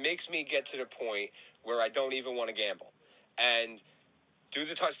because it makes me get to the point where I don't even want to gamble. And do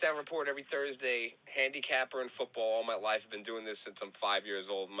the touchdown report every Thursday, handicapper in football all my life. I've been doing this since I'm 5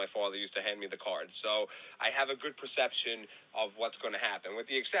 years old. My father used to hand me the cards. So I have a good perception of what's going to happen, with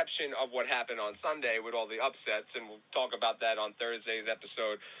the exception of what happened on Sunday with all the upsets, and we'll talk about that on Thursday's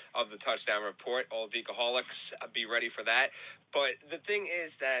episode of the touchdown report. All Deacaholics, be ready for that. But the thing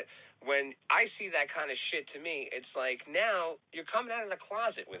is that when I see that kind of shit, to me, it's like now you're coming out of the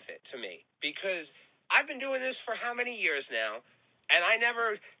closet with it to me, because I've been doing this for how many years now? And I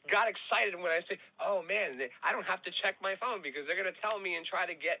never got excited when I say, oh, man, I don't have to check my phone because they're going to tell me and try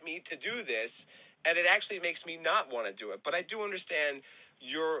to get me to do this. And it actually makes me not want to do it. But I do understand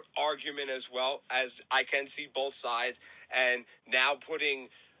your argument as well, as I can see both sides. And now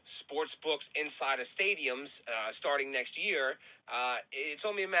putting sports books inside of stadiums starting next year, it's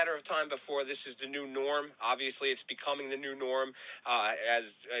only a matter of time before this is the new norm. Obviously, it's becoming the new norm, as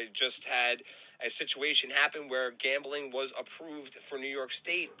I just had a situation happened where gambling was approved for New York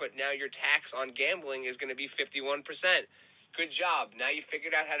State, but now your tax on gambling is going to be 51%. Good job. Now you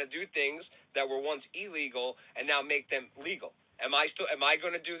figured out how to do things that were once illegal and now make them legal. Am I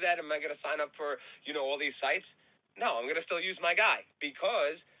going to do that? Am I going to sign up for, all these sites? No, I'm going to still use my guy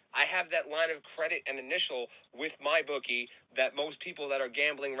because I have that line of credit and initial with my bookie that most people that are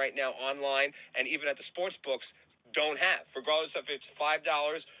gambling right now online and even at the sports books don't have, regardless if it's $5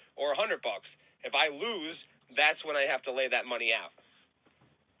 or $100. If I lose, that's when I have to lay that money out.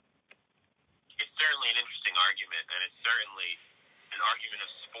 It's certainly an interesting argument, and it's certainly an argument of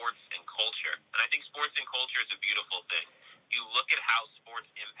sports and culture. And I think sports and culture is a beautiful thing. You look at how sports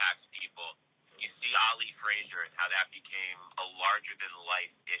impacts people. You see Ali Frazier and how that became a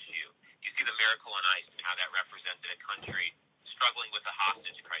larger-than-life issue. You see the Miracle on Ice and how that represented a country struggling with a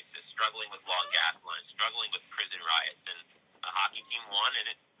hostage crisis, struggling with long gas lines, struggling with prison riots, and a hockey team won, and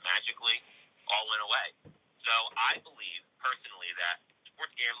it magically all went away. So I believe personally that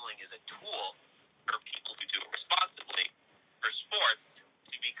sports gambling is a tool for people who do it responsibly, for sports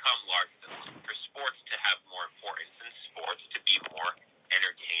to become larger than life, for sports to have more importance, and sports to be more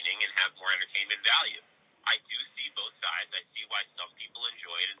entertaining and have more entertainment value. I do see both sides. I see why some people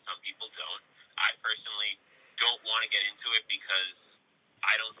enjoy it and some people don't. I personally don't want to get into it because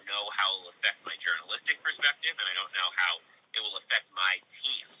I don't know how it will affect my journalistic perspective, and I don't know how it will affect my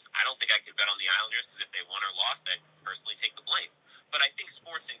teams. I don't think I could bet on the Islanders because if they won or lost, I'd personally take the blame. But I think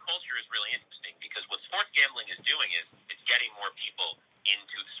sports and culture is really interesting because what sports gambling is doing is it's getting more people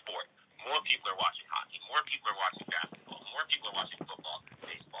into the sport. More people are watching hockey. More people are watching basketball. More people are watching football.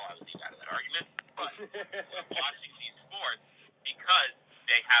 Baseball, I would leave out of that argument. But watching these sports because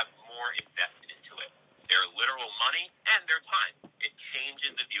they have more invested into it. Their literal money and their time. It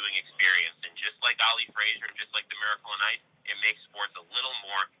changes the viewing experience. And just like Ali Frazier and just like the Miracle on Ice, it makes sports a little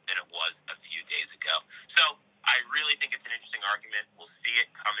more than it was a few days ago. So I really think it's an interesting argument. We'll see it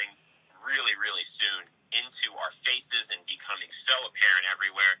coming really, really soon into our faces and becoming so apparent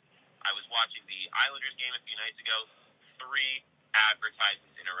everywhere. I was watching the Islanders game a few nights ago. 3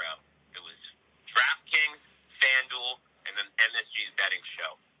 advertisements in a row. It was DraftKings, FanDuel, and then MSG's betting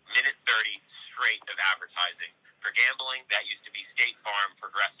show. Minute 30 straight of advertising. For gambling, that used to be State Farm,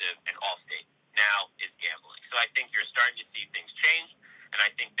 Progressive, and Allstate. Now it's gambling. So I think you're starting to see things change, and I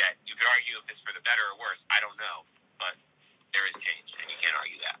think that you could argue if it's for the better or worse. I don't know, but there is change, and you can't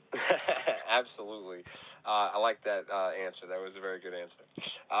argue that. Absolutely. I like that answer. That was a very good answer.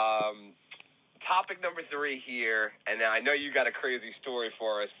 Topic number 3 here, and I know you got a crazy story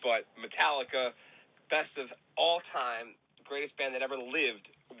for us, but Metallica, best of all time, greatest band that ever lived.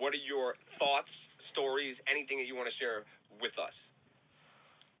 What are your thoughts, stories, anything that you want to share with us?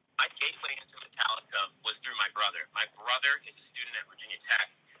 My gateway into Metallica was through my brother. My brother is a student at Virginia Tech,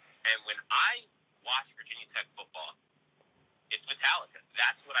 and when I watch Virginia Tech football, it's Metallica.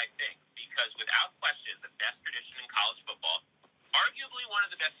 That's what I think, because without question, the best tradition in college football, arguably one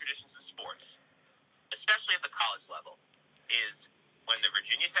of the best traditions in sports, especially at the college level, is when the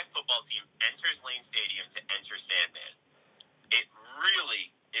Virginia Tech football team enters Lane Stadium to enter Sandman. It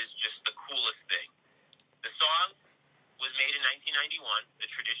really is just the coolest thing. The song was made in 1991. The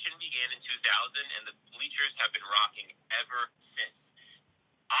tradition began in 2000, and the bleachers have been rocking ever since.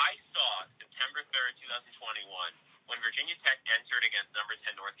 I saw September 3rd, 2021, when Virginia Tech entered against number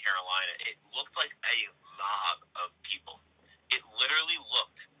 10 North Carolina. It looked like a mob of people. It literally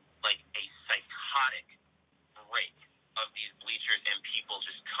looked like a psychotic break of these bleachers and people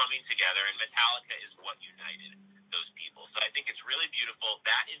just coming together, and Metallica is what united those people. So I think it's really beautiful.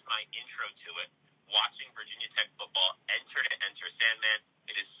 That is my intro to it, watching Virginia Tech football enter Sandman.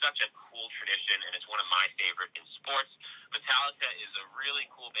 It is such a cool tradition, and it's one of my favorite in sports. Metallica is a really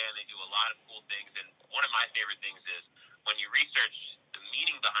cool band. They do a lot of cool things, and one of my favorite things is when you research the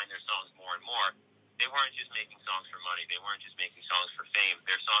meaning behind their songs more and more, they weren't just making songs for money. They weren't just making songs for fame.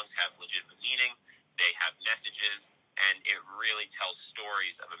 Their songs have legitimate meaning. They have messages, and it really tells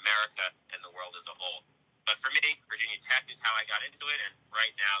stories of America and the world as a whole. But for me, Virginia Tech is how I got into it, and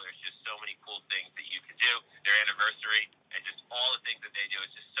right now there's just so many cool things that you can do. Their anniversary and just all the things that they do,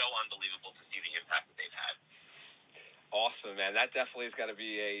 it's just so unbelievable to see the impact that they've had. Awesome, man. That definitely is going to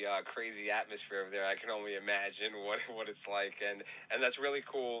be a crazy atmosphere over there. I can only imagine what it's like, and that's really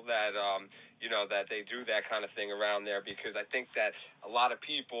cool that that they do that kind of thing around there, because I think that a lot of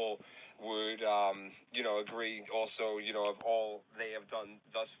people would agree also, of all they have done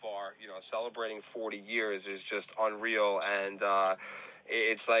thus far, celebrating 40 years is just unreal. And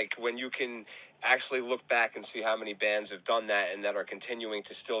it's like when you can actually look back and see how many bands have done that and that are continuing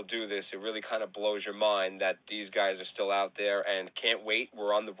to still do this, it really kind of blows your mind that these guys are still out there and can't wait.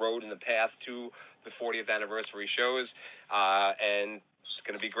 We're on the road in the path to the 40th anniversary shows, and it's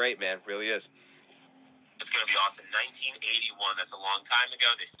going to be great, man. It really is. It's going to be awesome. 1981, that's a long time ago.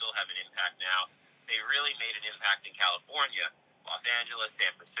 They still have an impact now. They really made an impact in California, Los Angeles, San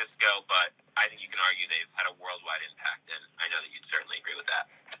Francisco, but I think you can argue they've had a worldwide impact, and I know that you'd certainly agree with that.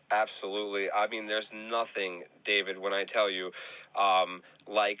 Absolutely. I mean, there's nothing, David, when I tell you,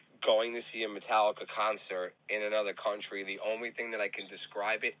 like going to see a Metallica concert in another country. The only thing that I can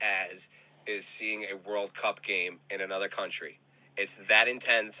describe it as is seeing a World Cup game in another country. It's that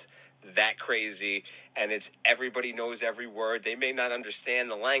intense, that crazy, and it's everybody knows every word. They may not understand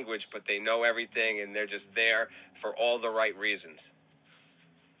the language, but they know everything, and they're just there for all the right reasons.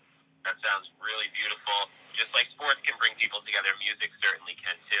 That sounds really beautiful. Just like sports can bring people together, music certainly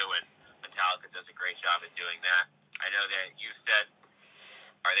can too, and Metallica does a great job at doing that. I know that you said,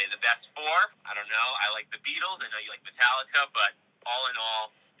 are they the best 4? I don't know. I like the Beatles. I know you like Metallica, but all in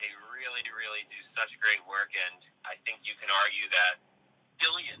all, They really, really do such great work, and I think you can argue that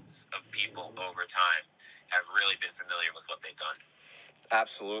billions of people over time have really been familiar with what they've done.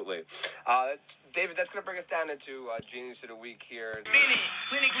 Absolutely. David, that's going to bring us down into Genius of the Week here.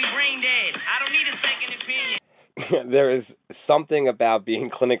 Clinically brain dead. I don't need a second opinion. There is something about being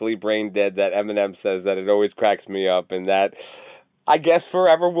clinically brain dead that Eminem says that it always cracks me up, and that, I guess,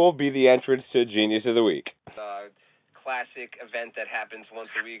 forever will be the entrance to Genius of the Week. Classic event that happens once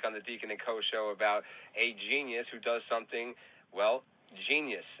a week on the Deacon and Co. show about a genius who does something, well,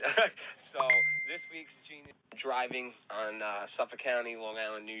 genius. So this week's genius, driving on Suffolk County, Long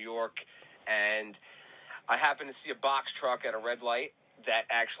Island, New York, and I happened to see a box truck at a red light that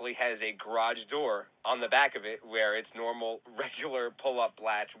actually has a garage door on the back of it where its normal, regular pull-up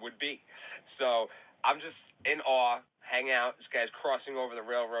latch would be. So I'm just in awe, hang out. This guy's crossing over the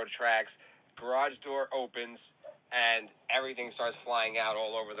railroad tracks. Garage door opens, and everything starts flying out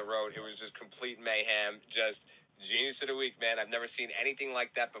all over the road. It was just complete mayhem. Just Genius of the Week, man. I've never seen anything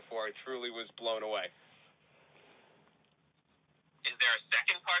like that before. I truly was blown away. Is there a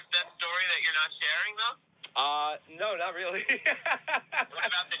second part to that story that you're not sharing, though? No, not really. What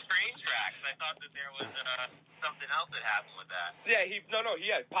about the train tracks? I thought that there was something else that happened with that. Yeah, he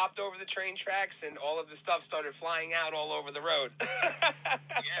popped over the train tracks, and all of the stuff started flying out all over the road.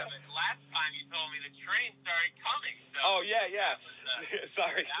 Yeah, but last time you told me the train started coming. So yeah. That was,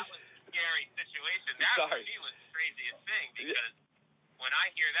 Sorry. That was a scary situation. That for me was the craziest thing, because when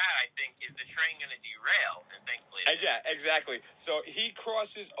I hear that, I think, is the train going to derail? And thankfully it yeah, exactly. So he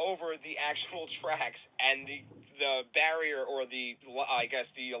crosses over the actual tracks, and the barrier, or the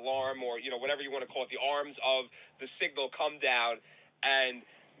alarm, or whatever you want to call it, the arms of the signal come down, and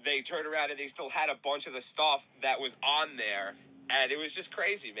they turn around and they still had a bunch of the stuff that was on there. And it was just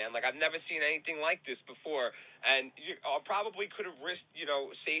crazy, man. Like, I've never seen anything like this before. And you probably could have risked,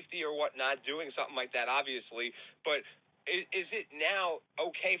 safety or whatnot doing something like that, obviously. But is it now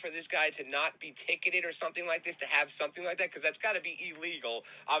okay for this guy to not be ticketed or something like this, to have something like that? Because that's got to be illegal,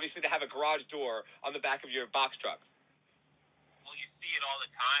 obviously, to have a garage door on the back of your box truck. Well, you see it all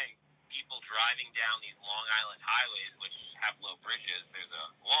the time. People driving down these Long Island highways, which have low bridges. There's a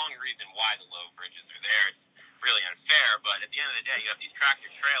long reason why the low bridges are there. It's really unfair, but at the end of the day, you have these tractor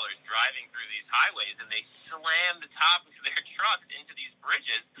trailers driving through these highways, and they slam the top of their trucks into these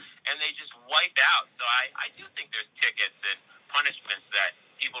bridges, and they just wipe out. So I do think there's tickets and punishments that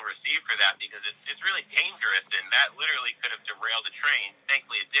people receive for that, because it's really dangerous, and that literally could have derailed the train.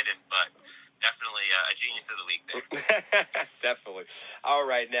 Thankfully, it didn't, but definitely a Genius of the Week there. Definitely. All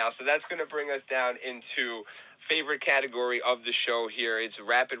right, now, so that's going to bring us down into favorite category of the show here. It's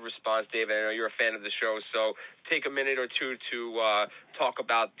rapid response, David. I know you're a fan of the show, so take a minute or two to talk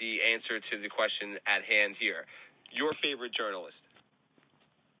about the answer to the question at hand here. Your favorite journalist?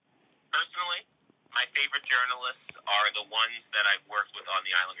 Personally, my favorite journalists are the ones that I've worked with on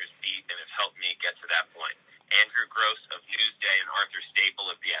the Islanders beat and have helped me get to that point. Andrew Gross of Newsday and Arthur Staple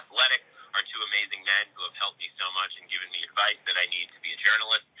of The Athletic are two amazing men who have helped me so much and given me advice that I need to be a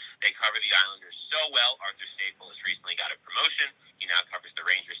journalist. They cover the Islanders so well. Arthur Staple has recently got a promotion. He now covers the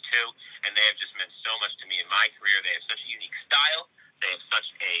Rangers too, and they have just meant so much to me in my career. They have such a unique style. They have such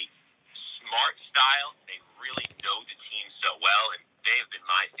a smart style. They really know the team so well, and they have been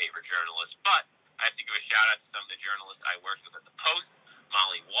my favorite journalists. But I have to give a shout out to some of the journalists I worked with at the Post.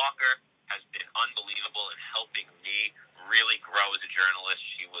 Molly Walker has been unbelievable in helping me really grow as a journalist.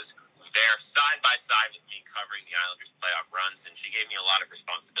 She was there side by side with me covering the Islanders playoff runs, and she gave me a lot of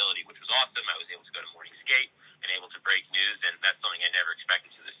responsibility, which was awesome. I was able to go to morning skate and able to break news, and that's something I never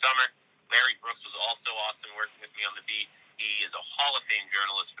expected to this summer. Larry Brooks was also awesome working with me on the beat. He is a Hall of Fame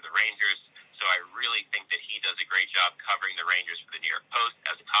journalist for the Rangers, so I really think that he does a great job covering the Rangers for the New York Post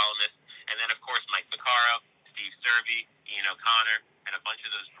as a columnist. And then, of course, Mike Vaccaro, Steve Serby, Ian O'Connor, and a bunch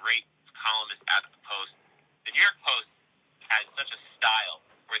of those great columnists at the Post. The New York Post has such a style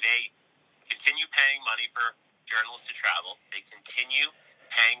where they continue paying money for journalists to travel. They continue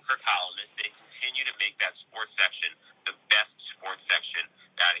paying for columnists. They continue to make that sports section the best sports section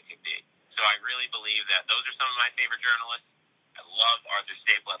that it could be. So I really believe that those are some of my favorite journalists. I love Arthur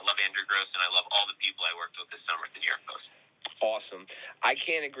Staple. I love Andrew Gross, and I love all the people I worked with this summer at the New York Post. Awesome. I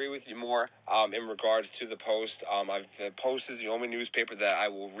can't agree with you more in regards to the Post. The Post is the only newspaper that I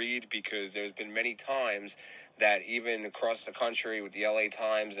will read, because there's been many times that even across the country with the LA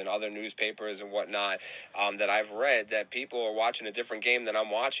Times and other newspapers and whatnot that I've read, that people are watching a different game than I'm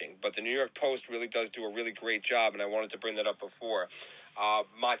watching. But the New York Post really does do a really great job, and I wanted to bring that up before.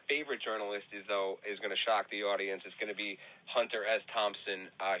 My favorite journalist is going to shock the audience. It's going to be Hunter S. Thompson.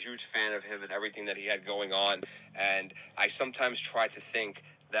 A huge fan of him and everything that he had going on. And I sometimes try to think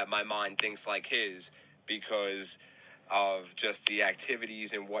that my mind thinks like his because of just the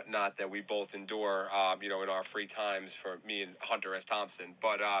activities and whatnot that we both endure, in our free times for me and Hunter S. Thompson.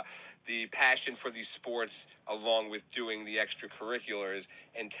 But the passion for these sports, along with doing the extracurriculars,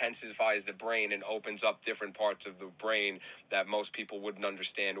 intensifies the brain and opens up different parts of the brain that most people wouldn't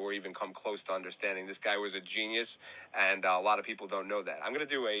understand or even come close to understanding. This guy was a genius, and a lot of people don't know that. I'm going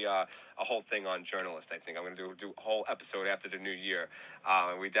to do a whole thing on journalists, I think. I'm going to do a whole episode after the new year.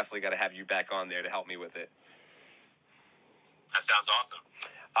 We definitely got to have you back on there to help me with it. That sounds awesome.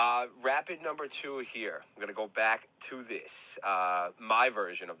 Rapid number 2 here. I'm going to go back to this. My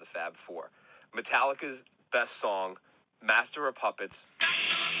version of the Fab Four. Metallica's best song, Master of Puppets,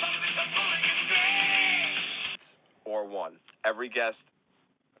 or one. Every guest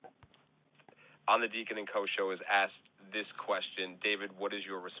on the Deacon and Co. show is asked this question. David, what is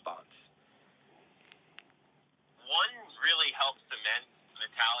your response? One really helps cement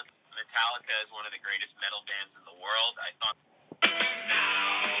Metallica is one of the greatest metal bands in the world. I thought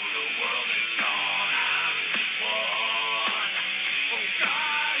now the world is gone, I'm one. Oh,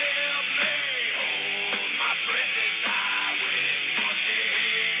 God help me, hold my breath as I wait for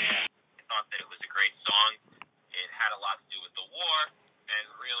death. I thought that it was a great song. It had a lot to do with the war and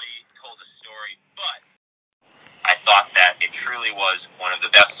really told a story, but I thought that it truly was one of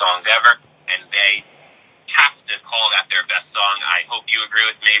the best songs ever, and they have to call that their best song. I hope you agree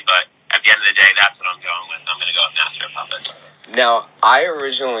with me, but at the end of the day, that's what I'm going with. I'm going to go with Master of Puppets. Now, I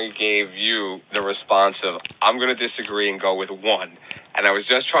originally gave you the response of, I'm going to disagree and go with one. And I was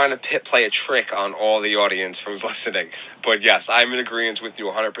just trying to play a trick on all the audience who's listening. But yes, I'm in agreement with you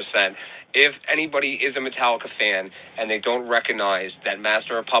 100%. If anybody is a Metallica fan and they don't recognize that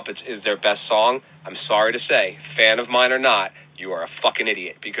Master of Puppets is their best song, I'm sorry to say, fan of mine or not, you are a fucking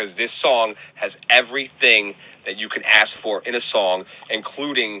idiot. Because this song has everything that you can ask for in a song,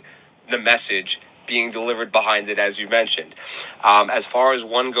 including the message being delivered behind it, as you mentioned. As far as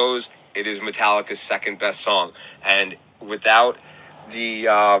one goes, it is Metallica's second best song. And without the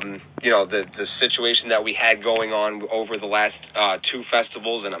situation that we had going on over the last 2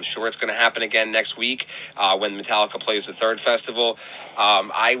 festivals, and I'm sure it's going to happen again next week when Metallica plays the 3rd festival.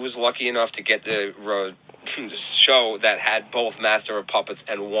 I was lucky enough to get the show that had both Master of Puppets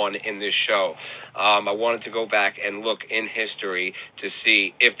and one in this show. I wanted to go back and look in history to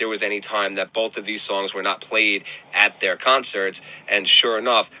see if there was any time that both of these songs were not played at their concerts, and sure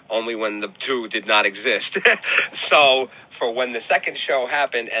enough, only when the 2 did not exist. So for when the second show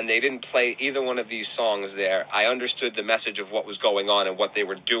happened and they didn't play either one of these songs there, I understood the message of what was going on and what they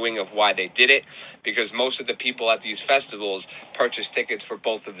were doing, of why they did it, because most of the people at these festivals purchased tickets for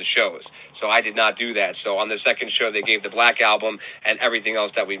both of the shows. So I did not do that. So on the second show, they gave the Black Album and everything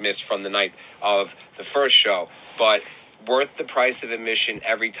else that we missed from the night of the first show. But worth the price of admission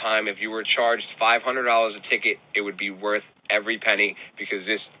every time. If you were charged $500 a ticket, it would be worth every penny, because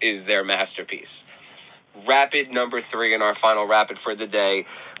this is their masterpiece. Rapid number 3 in our final rapid for the day.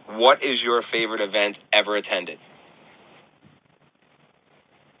 What is your favorite event ever attended?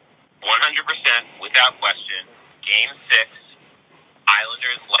 100%, without question. Game 6,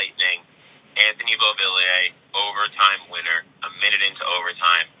 Islanders Lightning, Anthony Beauvillier, overtime winner, a minute into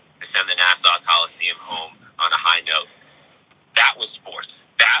overtime, to send the Nassau Coliseum home on a high note. That was sports.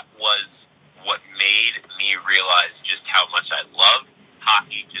 That was what made me realize just how much I love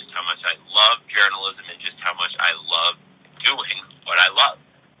hockey, just how much I love journalism, and just how much I love doing what I love.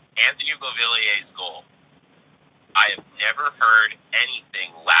 Anthony Beauvillier's goal. I have never heard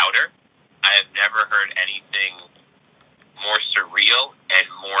anything louder. I have never heard anything more surreal and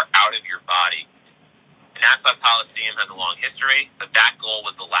more out of your body. The Nassau Coliseum has a long history, but that goal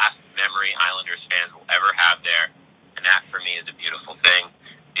was the last memory Islanders fans will ever have there, and that for me is a beautiful thing.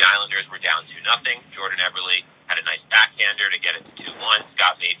 The Islanders were down 2-0. Jordan Eberle had a nice backhander to get it to 2-1.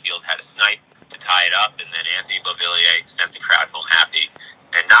 Scott Mayfield had a snipe to tie it up, and then Anthony Beauvillier sent the crowd home happy.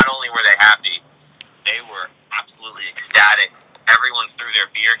 And not only were they happy, they were absolutely ecstatic. Everyone threw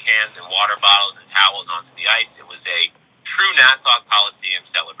their beer cans and water bottles and towels onto the ice. It was a true Nassau Coliseum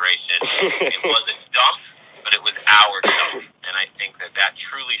celebration. It was a dump, but it was our dump. And I think that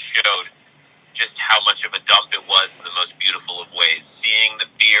truly showed just how much of a dump it was in the most beautiful of ways. Seeing the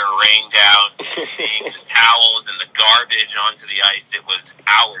beer rain down, seeing the towels and the garbage onto the ice, it was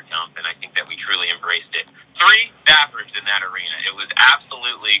our dump, and I think that we truly embraced it. 3 bathrooms in that arena. It was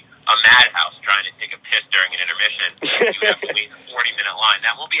absolutely a madhouse trying to take a piss during an intermission. You have to wait in a 40-minute line.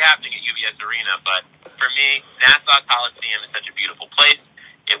 That won't be happening at UBS Arena, but for me, Nassau Coliseum is such a beautiful place.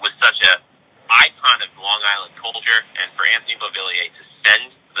 It was such a icon of Long Island culture, and for Anthony Beauvillier to send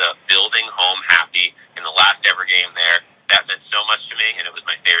the building home happy in the last ever game there, that meant so much to me, and it was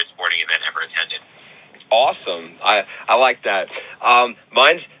my favorite I like that.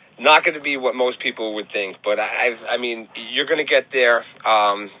 Mine's not going to be what most people would think, but I mean, you're going to get there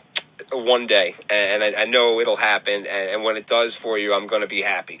one day, and I know it'll happen, and when it does for you, I'm going to be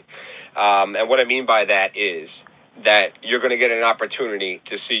happy. And what I mean by that is that you're going to get an opportunity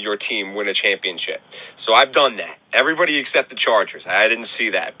to see your team win a championship. So I've done that. Everybody except the Chargers. I didn't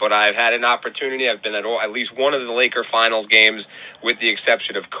see that, but I've had an opportunity. I've been at least one of the Laker Finals games, with the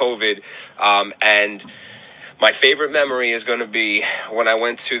exception of COVID, and my favorite memory is going to be when I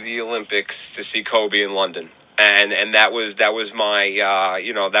went to the Olympics to see Kobe in London, and that was my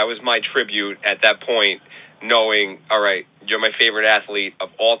that was my tribute at that point, knowing, all right, you're my favorite athlete of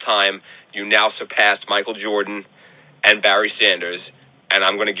all time. You now surpassed Michael Jordan and Barry Sanders, and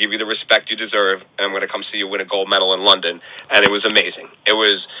I'm going to give you the respect you deserve, and I'm going to come see you win a gold medal in London. And it was amazing. I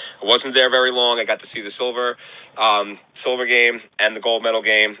wasn't there very long. I got to see the silver game and the gold medal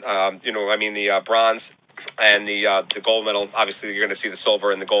game. The bronze and the gold medal. Obviously, you're going to see the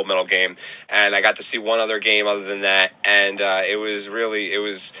silver and the gold medal game. And I got to see one other game other than that, and it was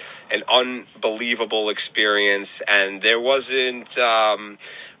an unbelievable experience. And there wasn't.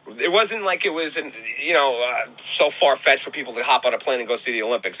 It wasn't like it was, so far-fetched for people to hop on a plane and go see the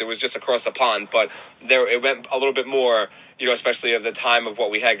Olympics. It was just across the pond, but it went a little bit more, especially at the time of what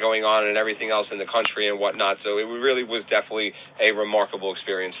we had going on and everything else in the country and whatnot. So it really was definitely a remarkable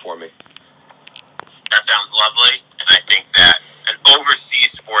experience for me. That sounds lovely, and I think that an overseas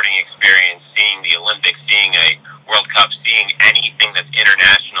sporting experience, seeing the Olympics, seeing a World Cup, seeing anything that's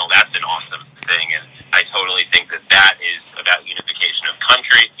international, that's an awesome thing, and I totally think that is about unification of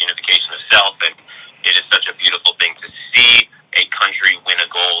country, unification of self, and it is such a beautiful thing to see a country win a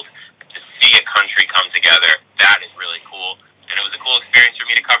gold, to see a country come together. That is really cool, and it was a cool experience for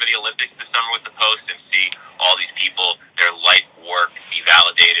me to cover the Olympics this summer with the Post and see all these people, their life work be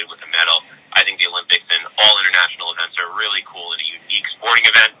validated with a medal. I think the Olympics and all international events are really cool and a unique sporting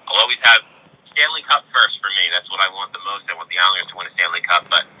event. I'll always have Stanley Cup first for me. That's what I want the most. I want the Islanders to win a Stanley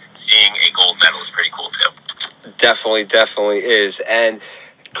Cup, but seeing a gold medal is pretty cool too. Definitely is. And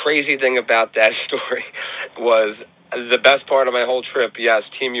crazy thing about that story was the best part of my whole trip. Yes,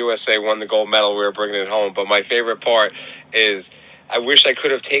 Team USA won the gold medal. We were bringing it home. But my favorite part is I wish I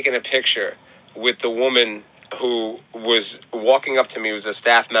could have taken a picture with the woman who was walking up to me, was a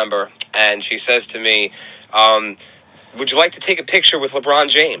staff member, and she says to me, would you like to take a picture with LeBron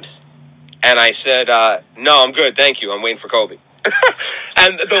James? And I said, no, I'm good, thank you. I'm waiting for Kobe.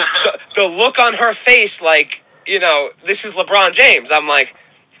 And the look on her face, like, this is LeBron James. I'm like,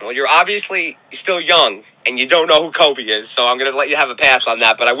 well, you're obviously still young, and you don't know who Kobe is, so I'm going to let you have a pass on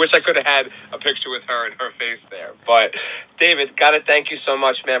that. But I wish I could have had a picture with her and her face there. But, David, got to thank you so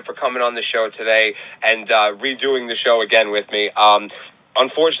much, man, for coming on the show today and redoing the show again with me.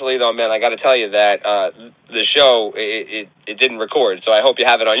 Unfortunately, though, man, I got to tell you that the show, it didn't record, so I hope you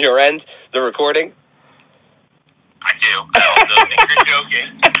have it on your end, the recording. I do. I also think you're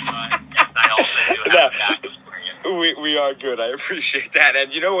joking, but yes, I also do have that. We are good. I appreciate that.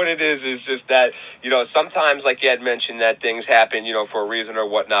 And you know what it is just that, sometimes, like you had mentioned, that things happen, for a reason or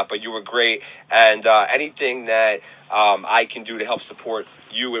whatnot, but you were great. And anything that I can do to help support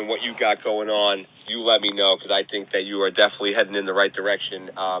you and what you got going on, you let me know, because I think that you are definitely heading in the right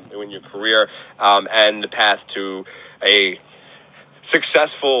direction in your career and the path to a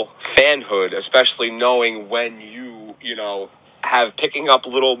successful fanhood, especially knowing when you have picking up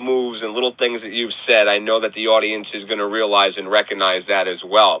little moves and little things that you've said. I know that the audience is going to realize and recognize that as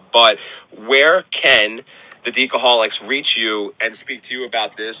well. But where can the Deacaholics reach you and speak to you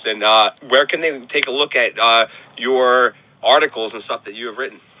about this? And where can they take a look at your articles and stuff that you have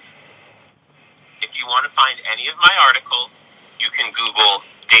written? If you want to find any of my articles, you can Google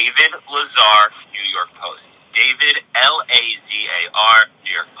David Lazar, New York Post. David, Lazar,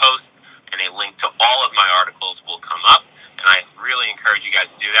 New York Post, and a link to all of my articles will come up. And I really encourage you guys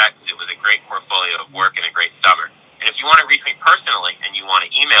to do that because it was a great portfolio of work and a great summer. And if you want to reach me personally and you want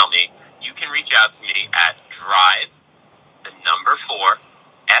to email me, you can reach out to me at drive4Five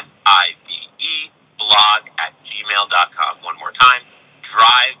blog@gmail.com. One more time,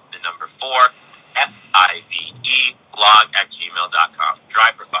 drive4Five blog@gmail.com.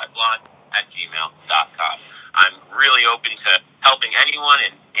 Drive4Five blog@gmail.com. I'm really open to helping anyone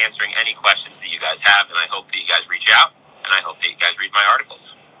and answering any questions that you guys have, and I hope that you guys reach out. And I hope that you guys read my articles.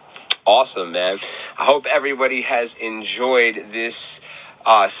 Awesome, man. I hope everybody has enjoyed this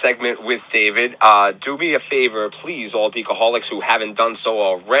segment with David. Do me a favor, please, all Deacaholics who haven't done so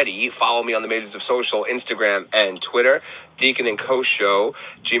already, follow me on the majors of social, Instagram and Twitter, Deacon and Co Show,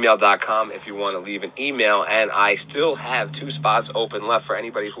 gmail.com if you want to leave an email. And I still have 2 spots open left for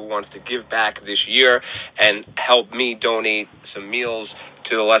anybody who wants to give back this year and help me donate some meals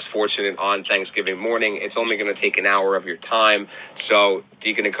to the less fortunate on Thanksgiving morning. It's only going to take an hour of your time. So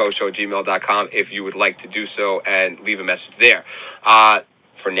Deacon and Co Show, gmail.com if you would like to do so and leave a message there.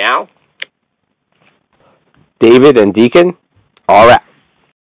 For now, David and Deacon are out.